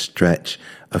sky's stretch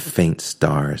of faint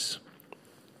stars.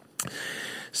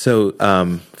 So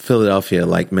Philadelphia,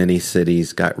 like many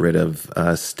cities, got rid of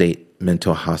state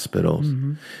mental hospitals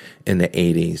in the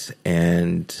 80s.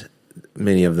 And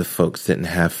many of the folks didn't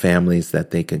have families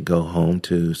that they could go home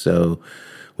to. So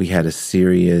we had a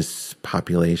serious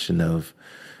population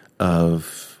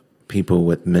of people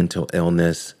with mental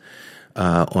illness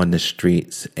on the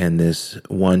streets. And this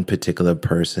one particular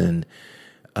person,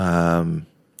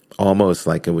 almost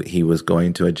like he was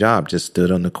going to a job, just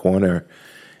stood on the corner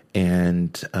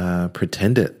and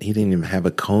pretended. He didn't even have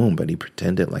a comb, but he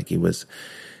pretended like he was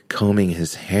combing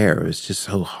his hair. It was just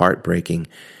so heartbreaking.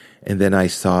 And then I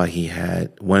saw he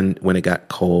had when it got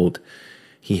cold,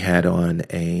 he had on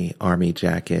a army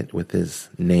jacket with his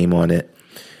name on it.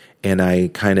 And I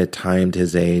kind of timed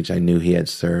his age. I knew he had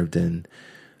served in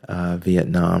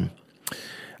Vietnam.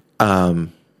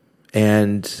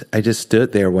 And I just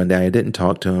stood there one day. I didn't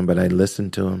talk to him, but I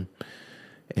listened to him.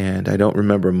 And I don't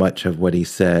remember much of what he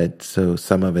said, so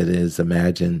some of it is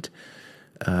imagined.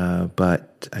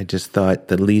 But I just thought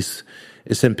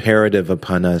it's imperative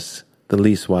upon us, the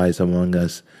least wise among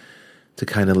us, to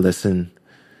kind of listen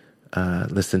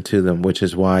to them, which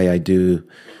is why I do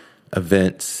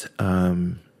events,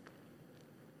 or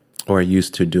I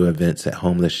used to do events at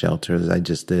homeless shelters. I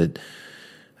just did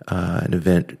an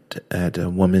event at a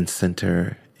women's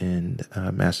center in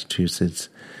Massachusetts.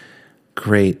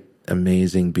 Great,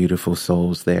 amazing, beautiful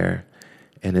souls there.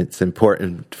 And it's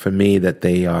important for me that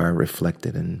they are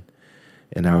reflected in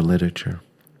our literature.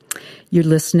 You're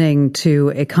listening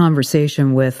to a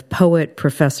conversation with poet,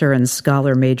 professor, and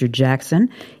scholar Major Jackson.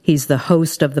 He's the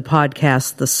host of the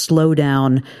podcast, The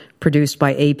Slowdown, produced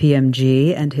by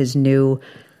APMG, and his new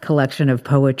collection of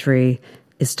poetry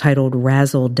is titled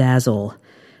Razzle Dazzle.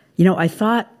 You know, I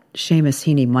thought Seamus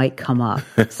Heaney might come up,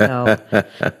 so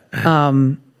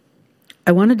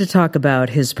I wanted to talk about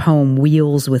his poem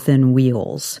Wheels Within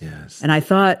Wheels. Yes. And I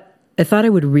thought I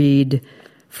would read,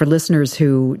 for listeners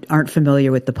who aren't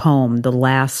familiar with the poem, the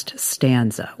last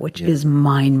stanza, which is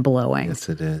mind-blowing. Yes,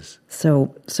 it is.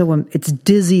 So it's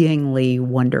dizzyingly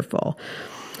wonderful.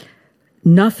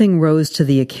 Nothing rose to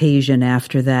the occasion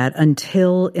after that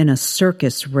until in a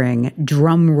circus ring,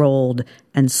 drum-rolled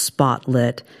and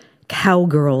spotlit,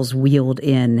 cowgirls wheeled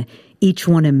in, each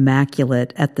one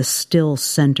immaculate at the still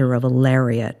center of a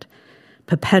lariat.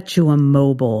 Perpetuum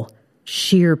mobile,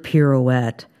 sheer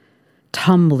pirouette,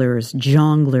 tumblers,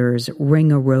 jonglers,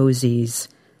 ring-a-rosies.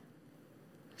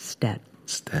 Stet,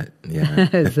 yeah.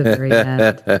 is the very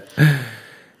end.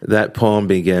 That poem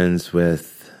begins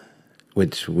with,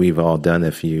 which we've all done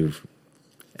if you've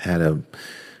had a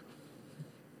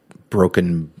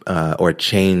broken or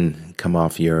chain come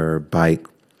off your bike.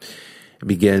 It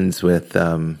begins with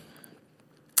him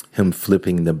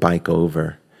flipping the bike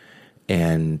over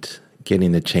and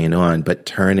getting the chain on, but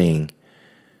turning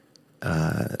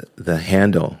the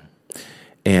handle.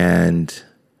 And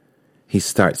he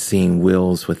starts seeing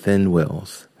wheels within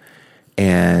wheels.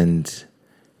 And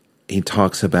he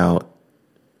talks about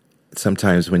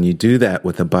sometimes when you do that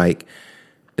with a bike,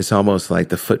 it's almost like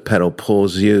the foot pedal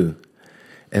pulls you.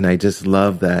 And I just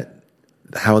love that,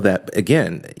 how that,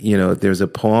 again, you know, there's a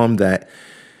poem that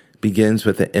begins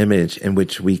with an image in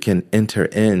which we can enter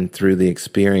in through the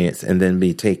experience and then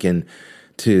be taken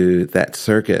to that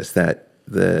circus, that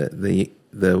the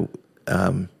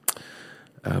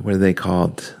what are they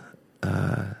called?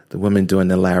 The women doing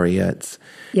the lariats.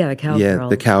 Yeah, the cowgirls. Yeah,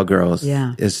 the cowgirls.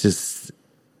 Yeah. It's just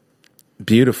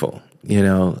beautiful, you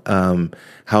know,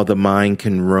 how the mind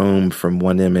can roam from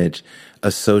one image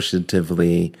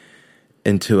associatively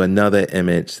into another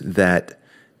image that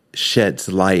sheds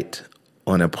light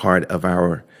on a part of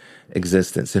our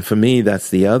existence. And for me, that's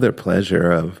the other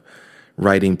pleasure of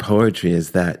writing poetry,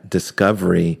 is that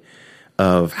discovery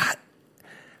of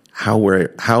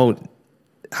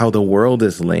how the world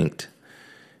is linked.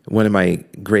 One of my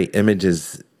great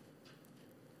images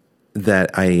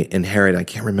that I inherit, I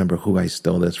can't remember who I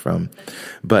stole this from,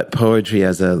 but poetry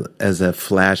as a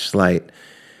flashlight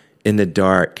in the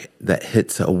dark that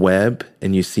hits a web,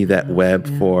 and you see that web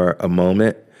for a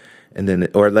moment, and then,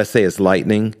 or let's say it's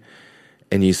lightning,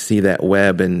 and you see that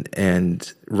web,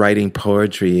 and writing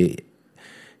poetry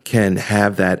can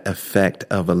have that effect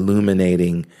of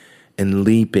illuminating and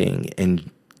leaping and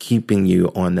keeping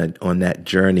you on that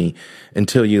journey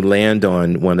until you land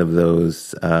on one of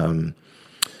those,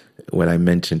 what I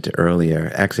mentioned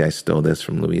earlier. Actually, I stole this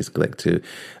from Louise Glick too.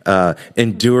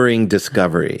 Enduring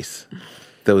discoveries,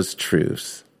 those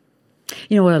truths.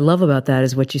 You know, what I love about that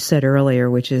is what you said earlier,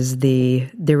 which is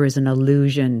there is an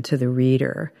allusion to the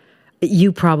reader.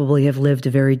 You probably have lived a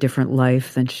very different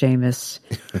life than Seamus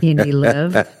Heaney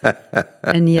lived.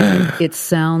 And yet it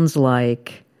sounds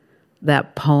like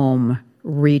that poem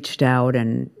reached out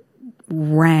and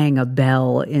rang a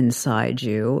bell inside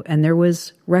you, and there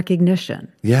was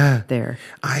recognition. Yeah. There.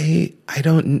 I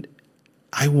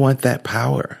want that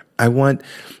power.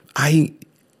 I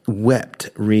wept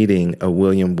reading a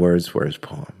William Wordsworth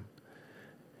poem.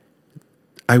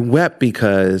 I wept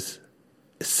because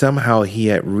somehow he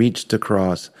had reached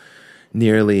across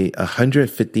nearly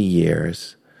 150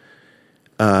 years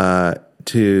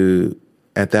to,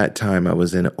 at that time I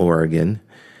was in Oregon,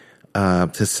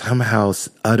 to somehow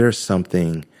utter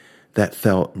something that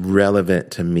felt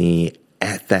relevant to me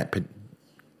at that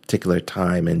particular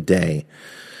time and day.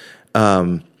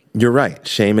 You're right.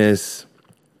 Seamus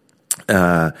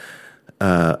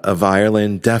of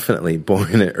Ireland, definitely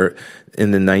born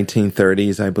in the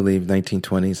 1930s, I believe,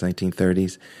 1920s,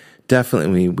 1930s.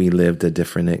 Definitely we lived a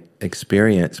different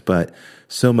experience, but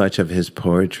so much of his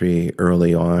poetry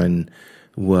early on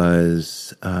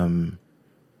was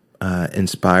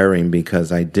inspiring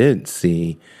because I did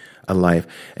see a life.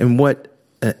 And what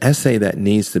an essay that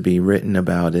needs to be written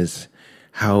about is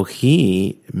how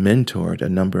he mentored a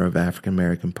number of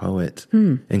African-American poets,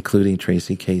 including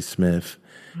Tracy K. Smith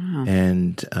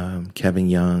and Kevin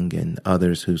Young and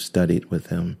others who studied with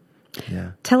him.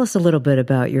 Yeah. Tell us a little bit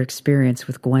about your experience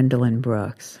with Gwendolyn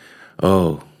Brooks.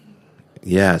 Oh,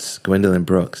 yes, Gwendolyn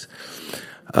Brooks.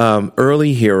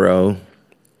 Early hero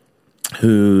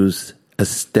whose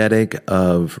aesthetic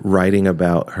of writing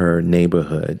about her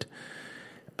neighborhood.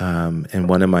 And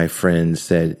one of my friends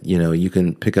said, you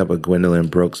can pick up a Gwendolyn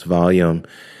Brooks volume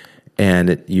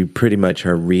and you pretty much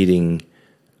are reading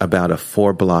about a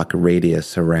 4-block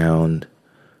radius around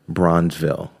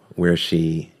Bronzeville, where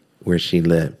she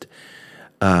lived.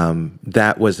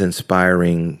 That was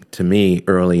inspiring to me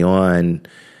early on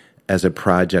as a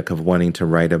project of wanting to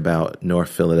write about North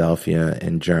Philadelphia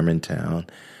and Germantown,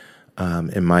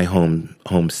 in my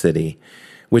home city,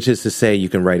 which is to say you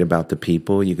can write about the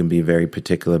people. You can be very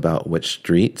particular about which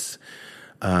streets.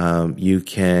 You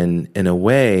can, in a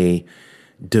way,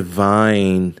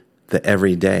 divine the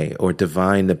everyday or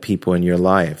divine the people in your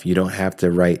life. You don't have to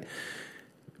write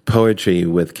poetry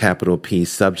with capital P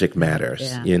subject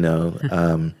matters,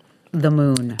 The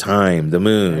moon. Time, the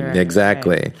moon, right,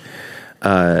 exactly.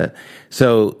 Right.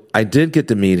 So I did get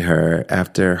to meet her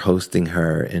after hosting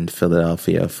her in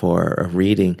Philadelphia for a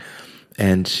reading,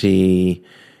 and she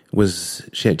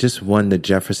had just won the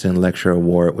Jefferson Lecture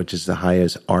Award, which is the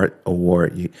highest art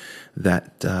award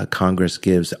that Congress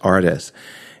gives artists.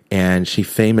 And she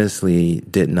famously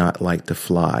did not like to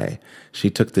fly. She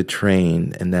took the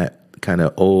train, and that kind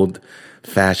of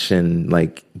old-fashioned,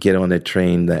 get on a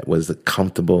train that was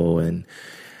comfortable and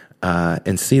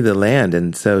see the land.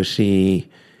 And so she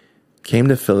came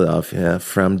to Philadelphia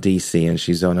from D.C., and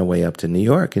she's on her way up to New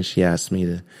York, and she asked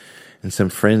me and some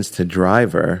friends to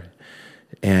drive her.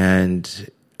 And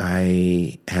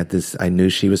I knew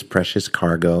she was precious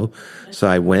cargo, so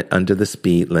I went under the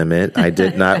speed limit. I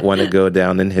did not want to go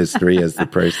down in history as the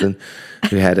person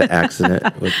who had an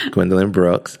accident with Gwendolyn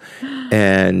Brooks.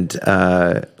 And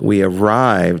we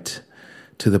arrived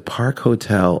to the Park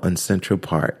Hotel in Central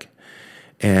Park.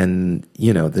 And,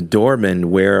 the doormen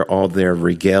wear all their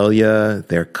regalia,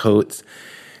 their coats.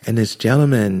 And this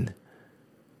gentleman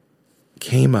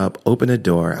came up, opened a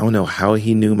door. I don't know how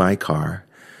he knew my car,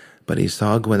 but he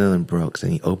saw Gwendolyn Brooks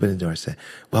and he opened the door and said,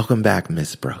 "Welcome back,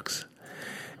 Miss Brooks."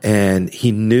 And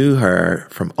he knew her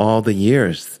from all the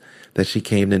years that she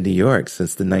came to New York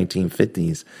since the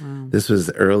 1950s. Wow. This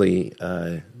was early,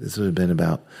 this would have been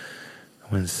about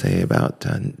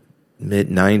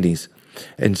mid-90s.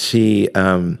 And she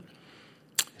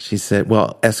said,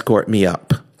 "Well, escort me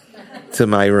up to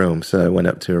my room." So I went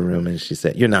up to her room and she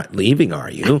said, "You're not leaving, are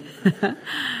you?"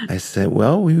 I said,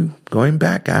 "Well, we're going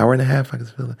back an hour and a half."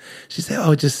 She said,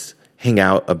 "Oh, just hang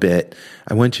out a bit.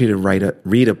 I want you to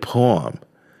read a poem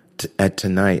at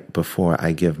tonight before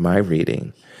I give my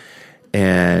reading."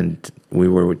 And we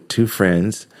were with two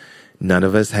friends. None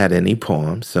of us had any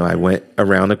poems. So I went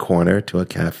around the corner to a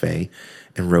cafe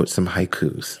and wrote some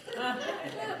haikus.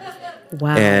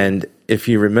 Wow. And if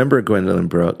you remember Gwendolyn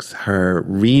Brooks, her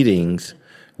readings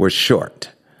were short.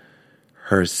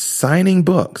 Her signing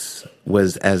books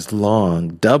was as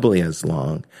long, doubly as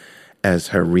long as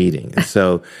her reading. And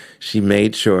so she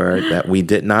made sure that we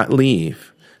did not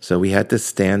leave. So we had to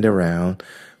stand around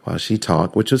while she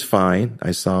talked, which was fine.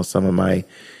 I saw some of my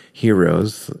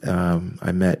heroes.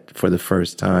 I met for the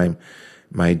first time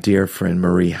my dear friend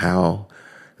Marie Howell.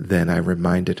 Then I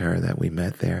reminded her that we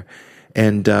met there.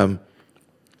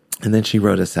 And then she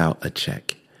wrote us out a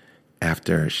check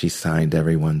after she signed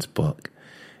everyone's book.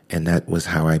 And that was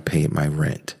how I paid my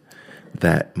rent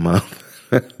that month.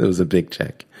 It was a big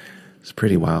check. It was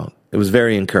pretty wild. It was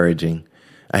very encouraging.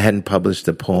 I hadn't published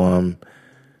a poem.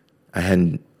 I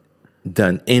hadn't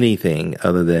done anything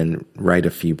other than write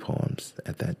a few poems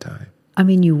at that time. I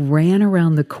mean, you ran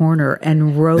around the corner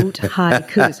and wrote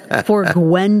haikus for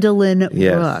Gwendolyn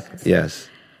Brooks. Yes.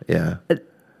 Yeah.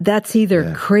 That's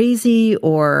either crazy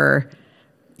or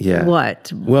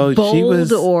what? Well, bold she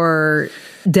was, or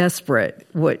desperate.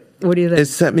 What do you think? It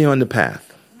set me on the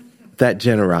path. That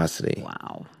generosity.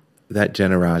 Wow. That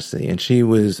generosity. And she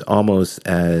was almost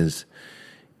as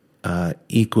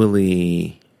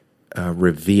equally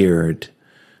revered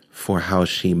for how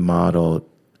she modeled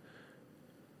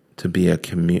to be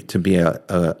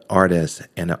a artist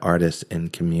and an artist in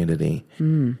community.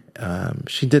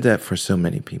 She did that for so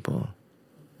many people.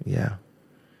 Yeah.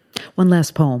 One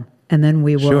last poem, and then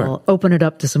we will open it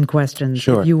up to some questions.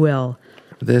 Sure. If you will.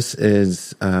 This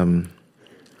is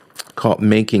called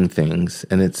Making Things,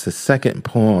 and it's the second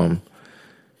poem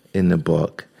in the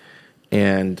book.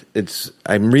 And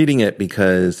I'm reading it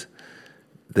because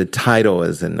the title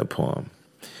is in the poem,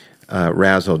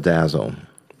 Razzle Dazzle.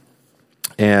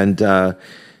 And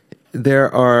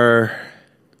there are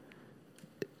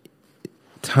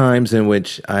times in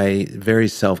which I very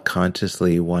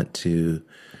self-consciously want to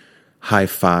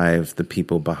high-five the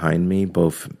people behind me,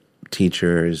 both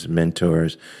teachers,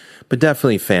 mentors, but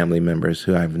definitely family members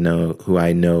who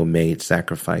I know made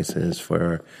sacrifices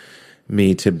for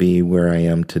me to be where I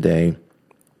am today.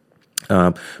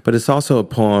 But it's also a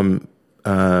poem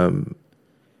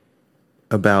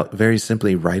about very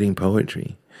simply writing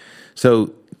poetry.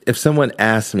 So if someone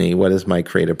asks me what is my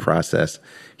creative process,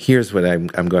 here's what I'm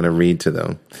going to read to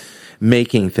them.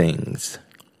 Making things.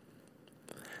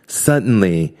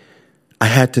 Suddenly, I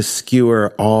had to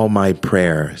skewer all my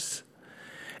prayers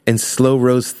and slow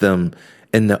roast them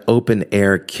in the open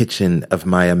air kitchen of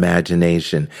my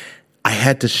imagination. I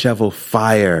had to shovel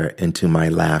fire into my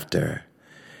laughter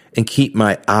and keep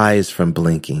my eyes from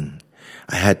blinking.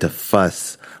 I had to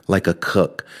fuss like a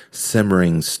cook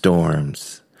simmering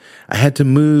storms. I had to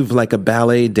move like a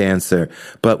ballet dancer,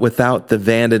 but without the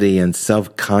vanity and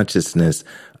self-consciousness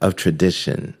of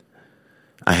tradition.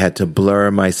 I had to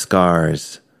blur my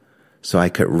scars so I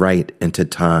could write into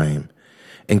time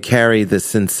and carry the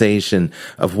sensation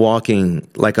of walking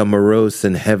like a morose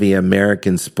and heavy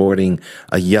American sporting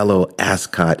a yellow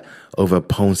ascot over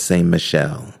Pont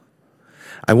Saint-Michel.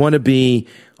 I want to be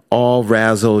all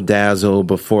razzle-dazzle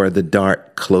before the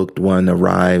dark cloaked one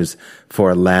arrives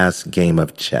for a last game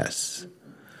of chess.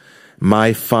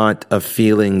 My font of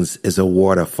feelings is a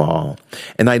waterfall,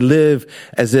 and I live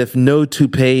as if no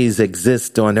toupees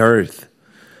exist on earth,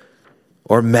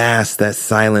 or masks that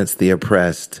silence the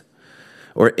oppressed,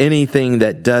 or anything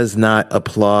that does not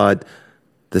applaud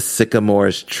the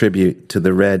sycamore's tribute to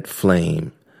the red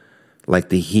flame, like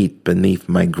the heat beneath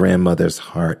my grandmother's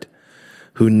heart,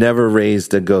 who never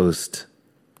raised a ghost,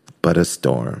 but a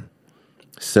storm.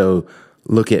 So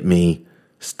look at me,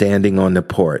 standing on the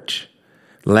porch,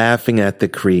 laughing at the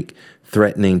creek,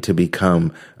 threatening to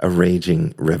become a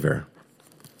raging river.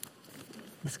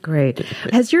 That's great.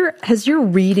 Has your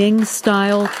reading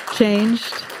style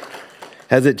changed?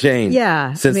 Has it changed?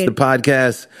 Yeah. Since the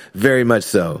podcast? Very much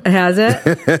so. Has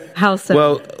it? How so?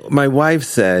 Well, my wife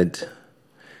said,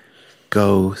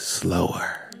 go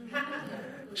slower.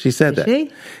 She said that.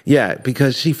 She? Yeah,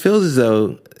 because she feels as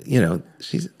though,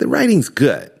 the writing's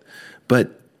good,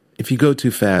 but if you go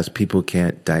too fast, people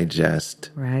can't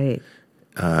digest the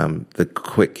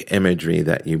quick imagery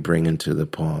that you bring into the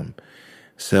poem.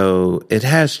 So it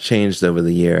has changed over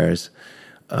the years,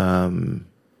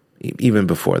 even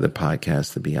before the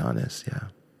podcast, to be honest. Yeah.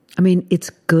 I mean, it's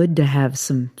good to have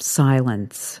some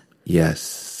silence.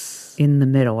 Yes. In the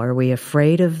middle. Are we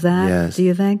afraid of that? Yes. Do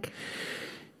you think?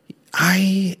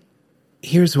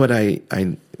 Here's what I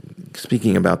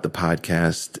speaking about the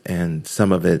podcast and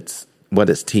some of what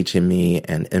it's teaching me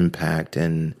and impact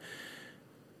and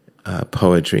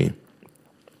poetry.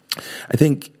 I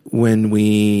think when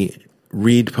we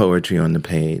read poetry on the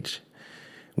page,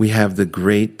 we have the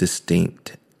great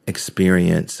distinct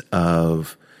experience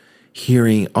of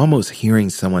almost hearing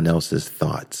someone else's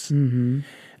thoughts. Mm-hmm.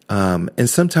 And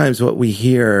sometimes what we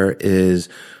hear is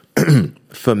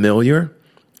familiar,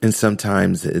 and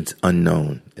sometimes it's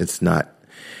unknown. It's not.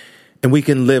 And we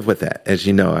can live with that. As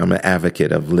you know, I'm an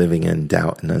advocate of living in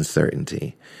doubt and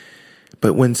uncertainty.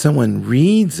 But when someone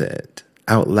reads it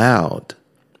out loud,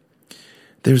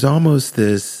 there's almost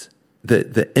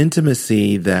the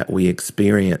intimacy that we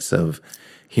experience of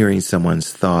hearing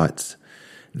someone's thoughts.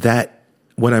 That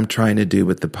what I'm trying to do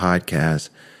with the podcast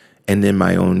and then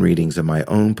my own readings of my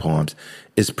own poems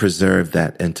is preserve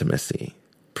that intimacy,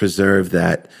 preserve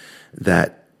that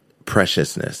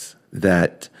preciousness,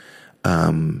 that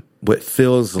what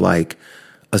feels like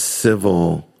a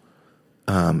civil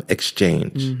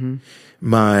exchange. Mm-hmm.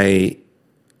 My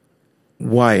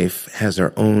wife has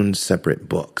her own separate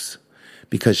books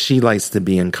because she likes to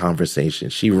be in conversation.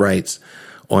 She writes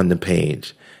on the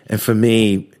page. And for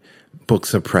me,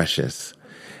 books are precious.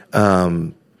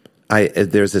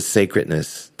 There's a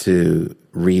sacredness to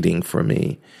reading for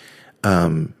me.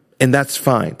 And that's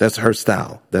fine. That's her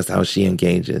style. That's how she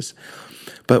engages.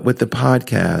 But with the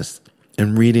podcast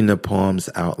and reading the poems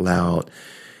out loud,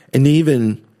 and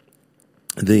even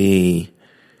the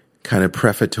kind of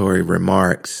prefatory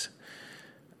remarks,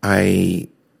 I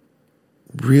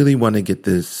really want to get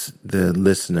the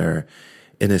listener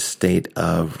in a state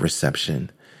of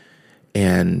reception.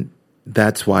 And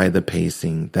that's why the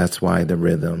pacing, that's why the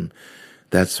rhythm,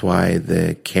 that's why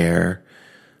the care,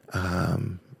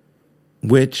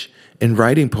 which in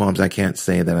writing poems, I can't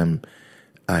say that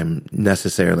I'm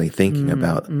necessarily thinking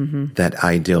about that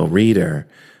ideal reader,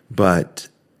 but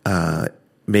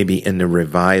maybe in the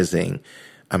revising,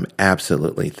 I'm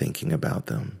absolutely thinking about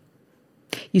them.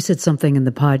 You said something in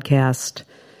the podcast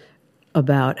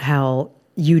about how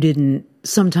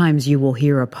sometimes you will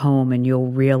hear a poem and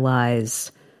you'll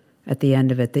realize at the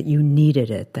end of it that you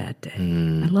needed it that day.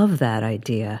 I love that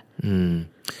idea.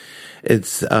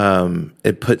 It's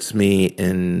it puts me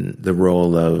in the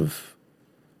role of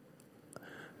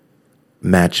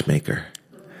matchmaker.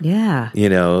 Yeah.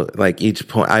 Like each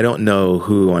point, I don't know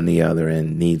who on the other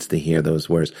end needs to hear those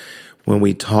words. When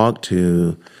we talk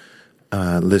to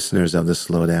listeners of the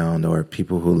Slowdown or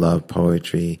people who love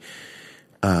poetry,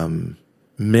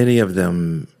 many of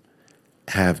them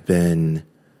have been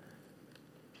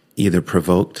either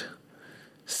provoked,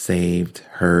 saved,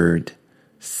 heard,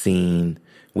 seen.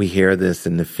 We hear this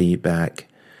in the feedback,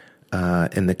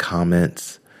 in the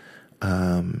comments,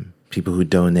 people who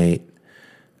donate.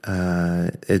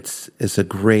 It's a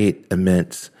great,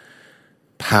 immense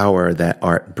power that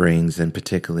art brings, and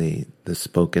particularly the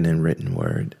spoken and written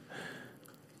word.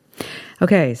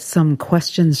 Okay, some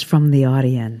questions from the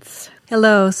audience.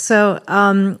 Hello. So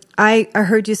I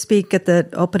heard you speak at the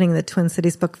opening of the Twin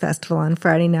Cities Book Festival on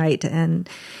Friday night, and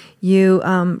you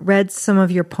read some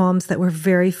of your poems that were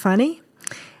very funny.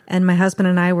 And my husband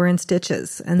and I were in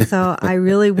stitches. And so I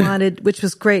really wanted, which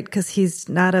was great because he's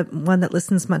not one that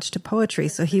listens much to poetry.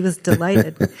 So he was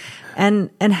delighted and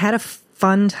had a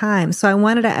fun time. So I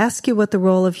wanted to ask you what the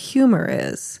role of humor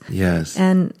is. Yes.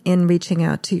 And in reaching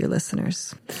out to your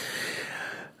listeners.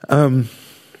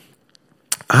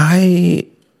 I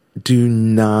do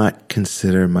not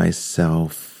consider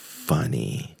myself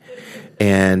funny.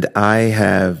 And I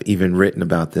have even written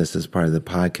about this as part of the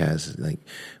podcast. Like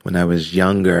when I was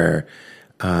younger,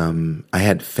 I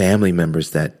had family members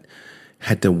that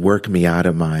had to work me out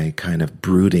of my kind of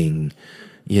brooding,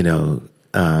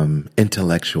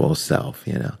 intellectual self,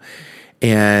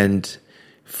 And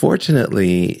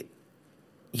fortunately,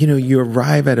 you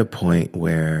arrive at a point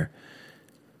where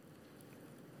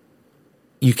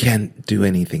you can't do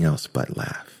anything else but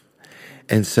laugh.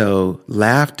 And so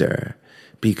laughter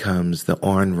becomes the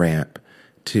on-ramp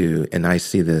to, and I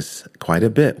see this quite a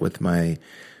bit with my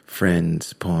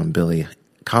friend's poem, Billy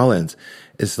Collins.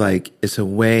 It's a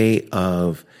way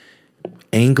of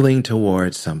angling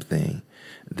towards something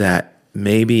that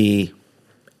maybe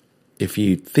if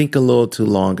you think a little too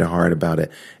long or hard about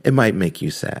it, it might make you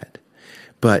sad.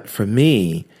 But for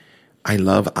me, I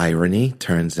love irony,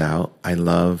 turns out. I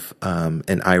love,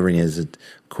 and irony is, of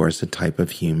course, a type of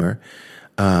humor.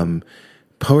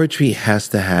 Poetry has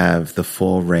to have the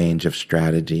full range of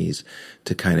strategies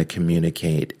to kind of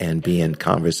communicate and be in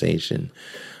conversation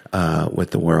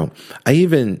with the world. I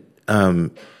even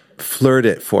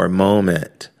flirted for a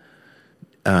moment.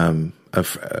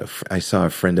 I saw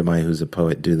a friend of mine who's a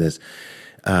poet do this,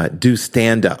 do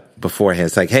stand-up beforehand.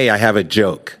 It's like, hey, I have a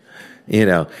joke,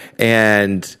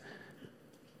 and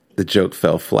the joke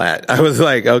fell flat. I was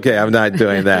like, okay, I'm not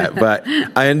doing that. But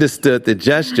I understood the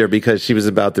gesture because she was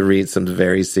about to read some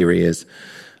very serious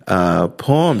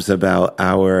poems about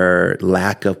our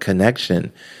lack of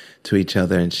connection to each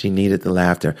other, and she needed the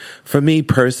laughter. For me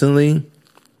personally,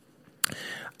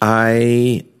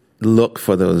 I look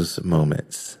for those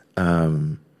moments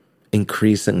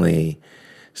increasingly.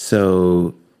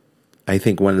 So I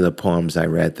think one of the poems I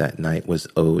read that night was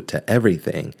Ode to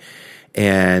Everything.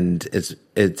 And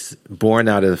it's born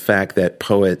out of the fact that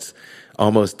poets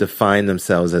almost define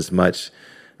themselves as much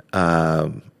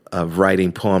of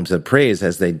writing poems of praise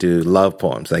as they do love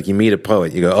poems. Like you meet a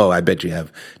poet, you go, oh, I bet you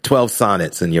have 12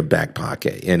 sonnets in your back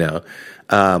pocket,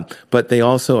 But they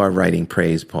also are writing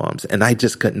praise poems. And I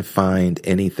just couldn't find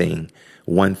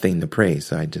one thing to praise.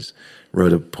 So I just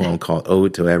wrote a poem called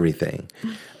Ode to Everything.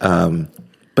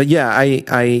 But yeah,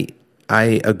 I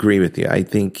agree with you. I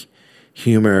think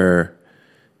humor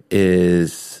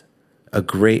is a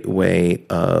great way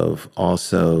of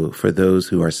also, for those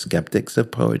who are skeptics of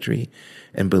poetry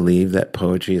and believe that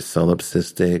poetry is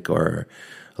solipsistic or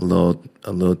a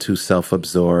little too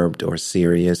self-absorbed or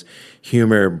serious,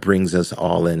 humor brings us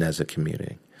all in as a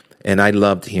community. And I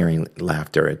loved hearing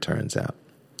laughter, it turns out.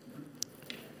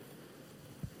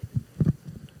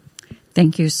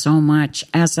 Thank you so much.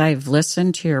 As I've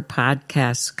listened to your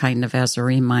podcast, kind of as a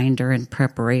reminder in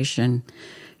preparation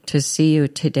to see you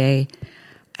today,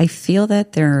 I feel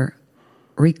that they're,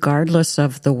 regardless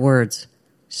of the words,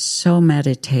 so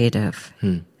meditative,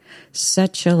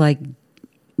 such a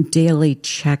daily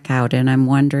checkout. And I'm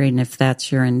wondering if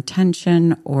that's your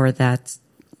intention or that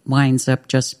winds up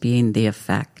just being the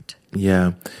effect.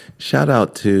 Yeah. Shout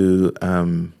out to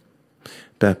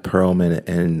Beth Perlman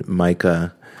and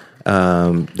Micah.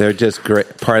 They're just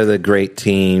great, part of the great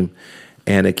team.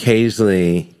 And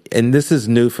occasionally, and this is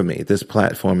new for me, this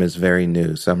platform is very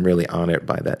new, so I'm really honored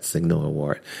by that Signal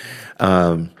Award.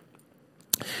 I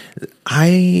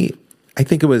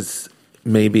think it was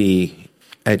maybe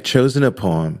I'd chosen a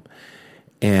poem,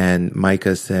 and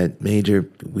Micah said, Major,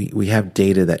 we have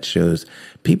data that shows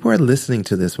people are listening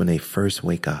to this when they first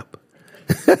wake up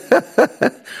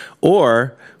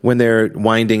or when they're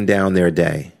winding down their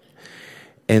day.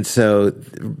 And so,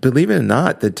 believe it or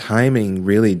not, the timing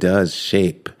really does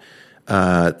shape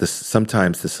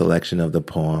sometimes the selection of the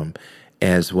poem,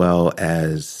 as well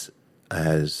as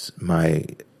my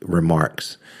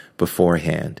remarks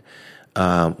beforehand.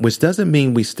 Which doesn't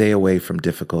mean we stay away from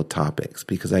difficult topics,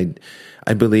 because I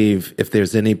believe if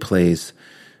there's any place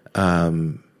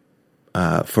for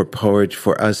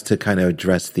us to kind of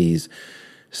address these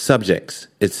subjects,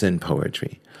 it's in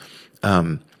poetry.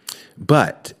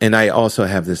 But, and I also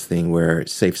have this thing where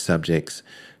safe subjects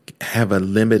have a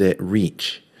limited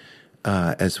reach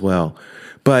as well.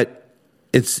 But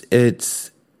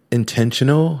it's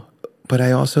intentional, but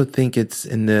I also think it's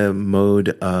in the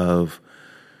mode of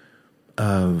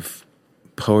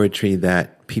poetry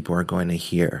that people are going to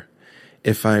hear.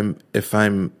 If I'm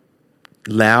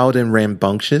loud and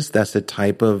rambunctious, that's the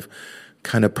type of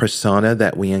kind of persona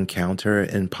that we encounter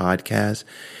in podcasts.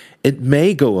 It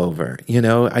may go over,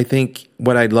 I think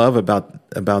what I love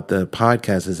about the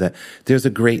podcast is that there's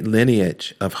a great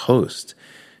lineage of hosts.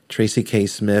 Tracy K.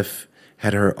 Smith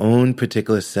had her own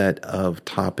particular set of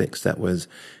topics that was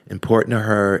important to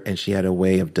her, and she had a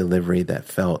way of delivery that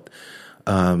felt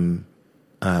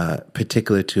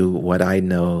particular to what I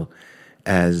know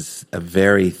as a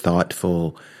very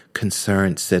thoughtful,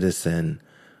 concerned citizen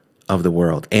of the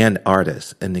world and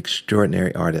artist, an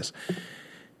extraordinary artist.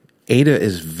 Ada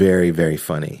is very, very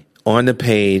funny on the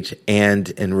page and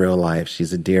in real life.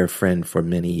 She's a dear friend for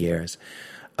many years.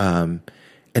 And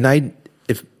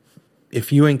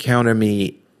if you encounter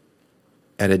me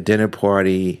at a dinner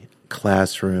party,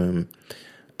 classroom,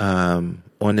 on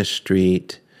the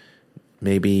street,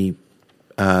 maybe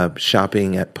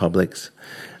shopping at Publix,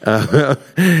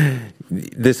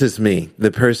 this is me.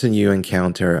 The person you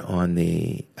encounter on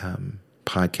the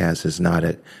podcast is not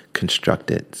a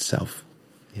constructed self.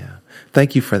 Yeah.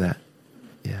 Thank you for that.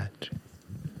 Yeah.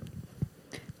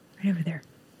 Right over there.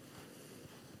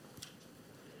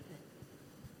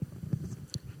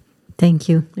 Thank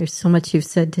you. There's so much you've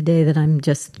said today that I'm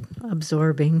just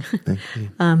absorbing. Thank you.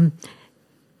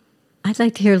 I'd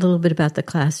like to hear a little bit about the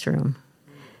classroom.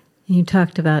 You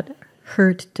talked about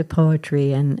hurt to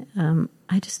poetry, and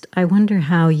I wonder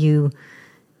how you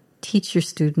teach your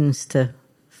students to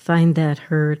find that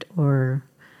hurt, or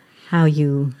how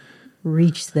you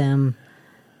reach them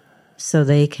so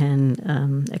they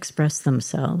can express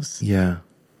themselves. Yeah.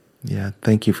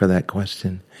 Thank you for that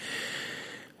question.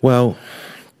 Well,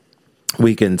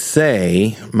 we can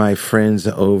say my friends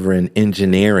over in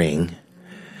engineering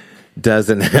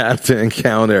doesn't have to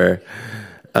encounter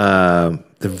the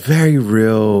very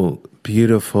real,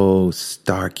 beautiful,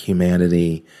 stark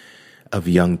humanity of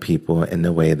young people in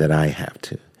the way that I have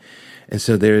to. And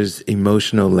so there's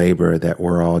emotional labor that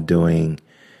we're all doing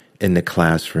in the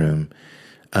classroom.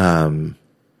 And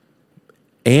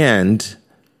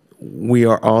we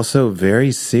are also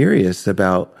very serious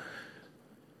about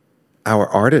our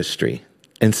artistry.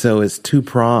 And so it's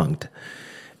two-pronged.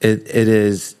 It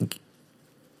is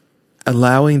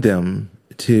allowing them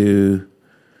to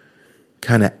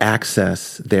kind of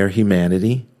access their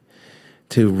humanity,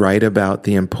 to write about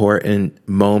the important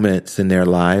moments in their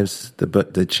lives,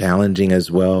 the challenging as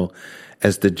well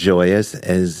as the joyous,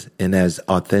 as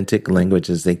authentic language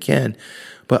as they can,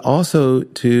 but also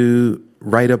to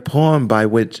write a poem by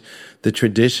which the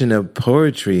tradition of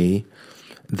poetry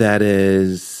that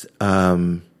is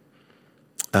an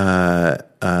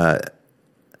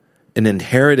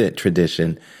inherited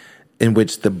tradition in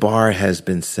which the bar has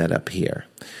been set up here.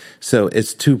 So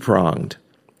it's two-pronged.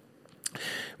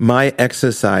 My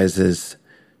exercises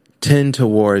tend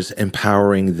towards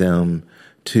empowering them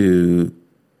to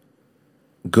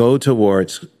go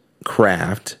towards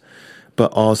craft,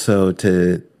 but also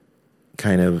to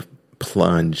kind of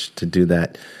plunge, to do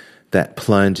that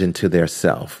plunge into their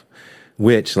self,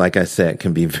 which, like I said,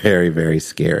 can be very, very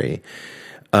scary.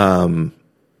 One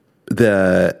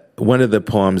of the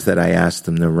poems that I asked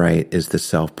them to write is the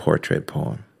self-portrait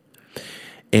poem.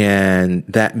 And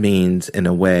that means, in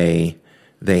a way,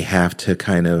 they have to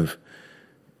kind of,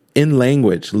 in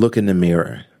language, look in the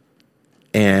mirror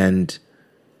and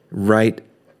write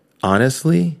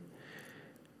honestly,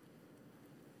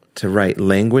 to write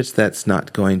language that's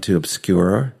not going to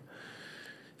obscure.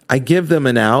 I give them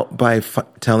an out by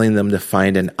telling them to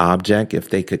find an object if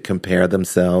they could compare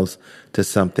themselves to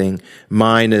something.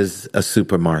 Mine is a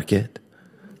supermarket.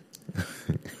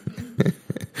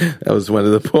 That was one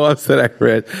of the poems that I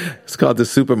read. It's called The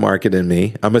Supermarket in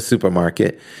Me. I'm a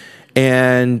supermarket.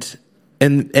 And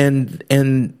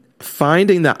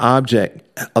finding the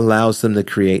object allows them to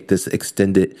create this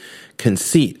extended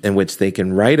conceit in which they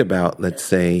can write about, let's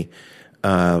say,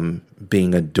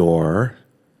 being a door,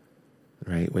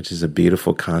 right, which is a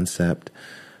beautiful concept.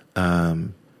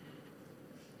 And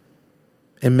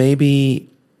maybe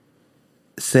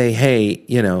say, hey,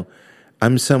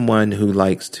 I'm someone who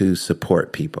likes to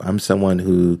support people. I'm someone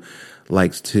who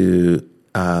likes to,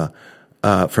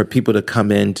 for people to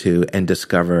come into and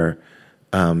discover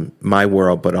my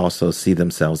world, but also see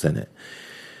themselves in it.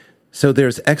 So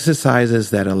there's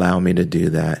exercises that allow me to do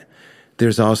that.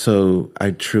 There's also,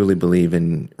 I truly believe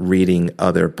in reading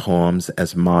other poems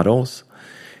as models.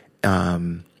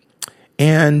 And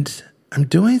I'm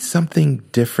doing something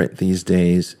different these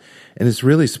days, and it's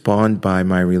really spawned by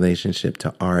my relationship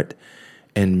to art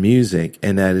and music,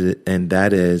 and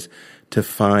that is to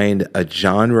find a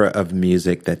genre of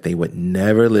music that they would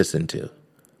never listen to.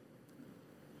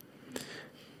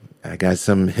 I got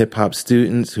some hip hop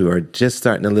students who are just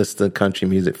starting to listen to country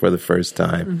music for the first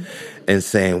time and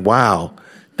saying, wow,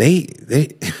 they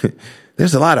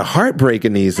there's a lot of heartbreak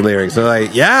in these lyrics. They're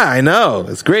like, yeah, I know.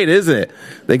 It's great, isn't it?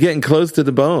 They're getting close to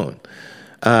the bone.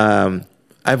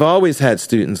 I've always had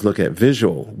students look at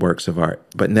visual works of art,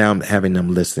 but now I'm having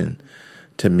them listen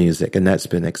to music, and that's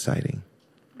been exciting.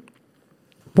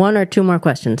 One or two more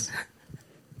questions.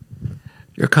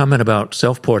 Your comment about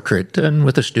self-portrait and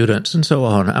with the students and so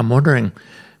on, I'm wondering,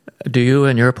 do you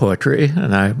in your poetry,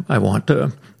 and I want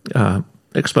to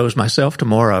expose myself to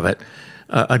more of it,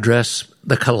 address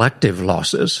the collective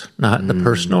losses, not the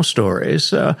personal stories?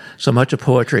 So much of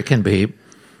poetry can be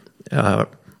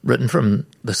written from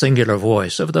the singular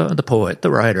voice of the poet,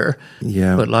 the writer.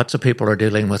 Yeah. But lots of people are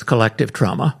dealing with collective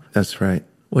trauma. That's right.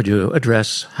 Would you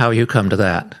address how you come to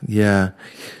that? Yeah.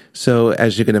 So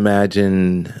as you can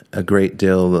imagine, a great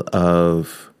deal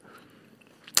of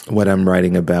what I'm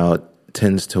writing about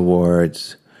tends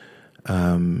towards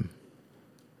the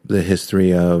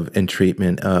history of and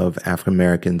treatment of African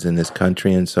Americans in this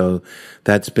country. And so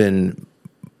that's been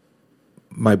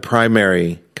my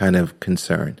primary kind of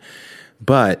concern.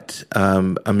 But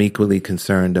I'm equally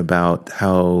concerned about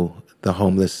how the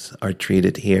homeless are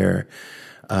treated here.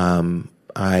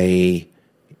 I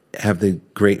have the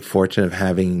great fortune of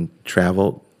having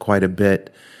traveled quite a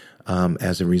bit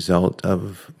as a result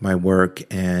of my work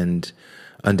and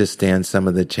understand some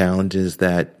of the challenges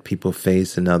that people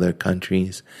face in other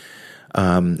countries,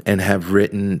 and have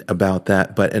written about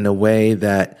that, but in a way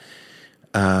that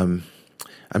I'm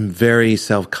very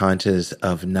self-conscious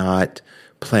of not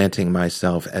planting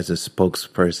myself as a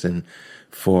spokesperson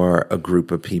for a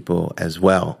group of people as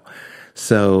well.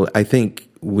 So I think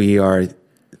we are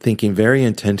thinking very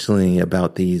intentionally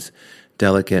about these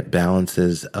delicate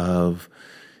balances of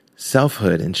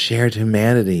selfhood and shared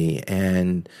humanity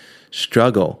and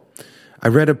struggle. I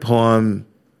read a poem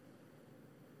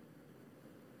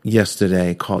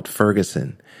yesterday called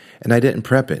Ferguson, and I didn't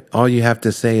prep it. All you have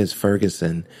to say is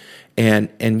Ferguson.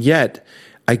 And yet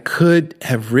I could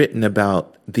have written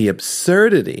about the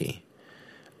absurdity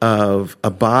of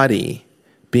a body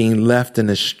being left in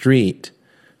the street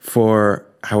for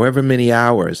however many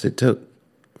hours it took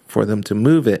for them to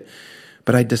move it,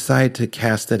 but I decided to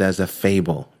cast it as a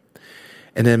fable.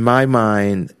 And in my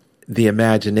mind, the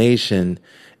imagination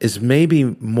is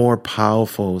maybe more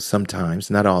powerful sometimes,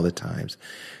 not all the times,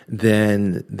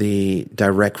 than the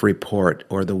direct report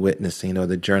or the witnessing or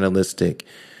the journalistic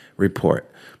report.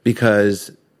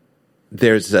 because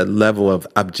there's a level of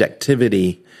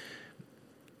objectivity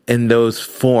in those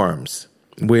forms,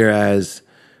 whereas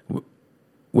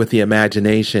with the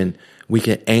imagination, we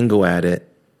can angle at it,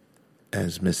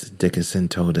 as Mrs. Dickinson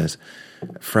told us,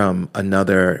 from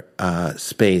another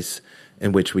space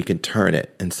in which we can turn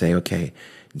it and say, okay,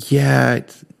 yeah,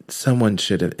 someone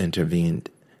should have intervened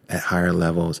at higher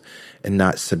levels and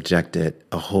not subjected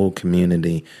a whole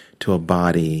community to a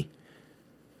body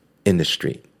in the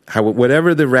street.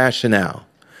 Whatever the rationale,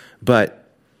 but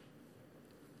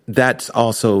that's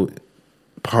also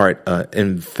part,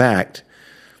 in fact,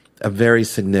 a very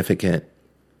significant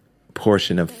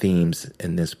portion of themes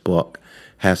in this book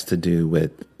has to do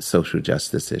with social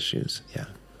justice issues. Yeah.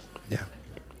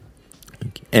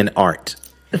 And art.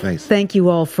 Thanks. Thank you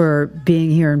all for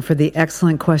being here and for the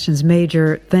excellent questions.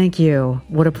 Major, thank you.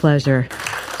 What a pleasure.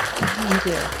 Thank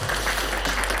you.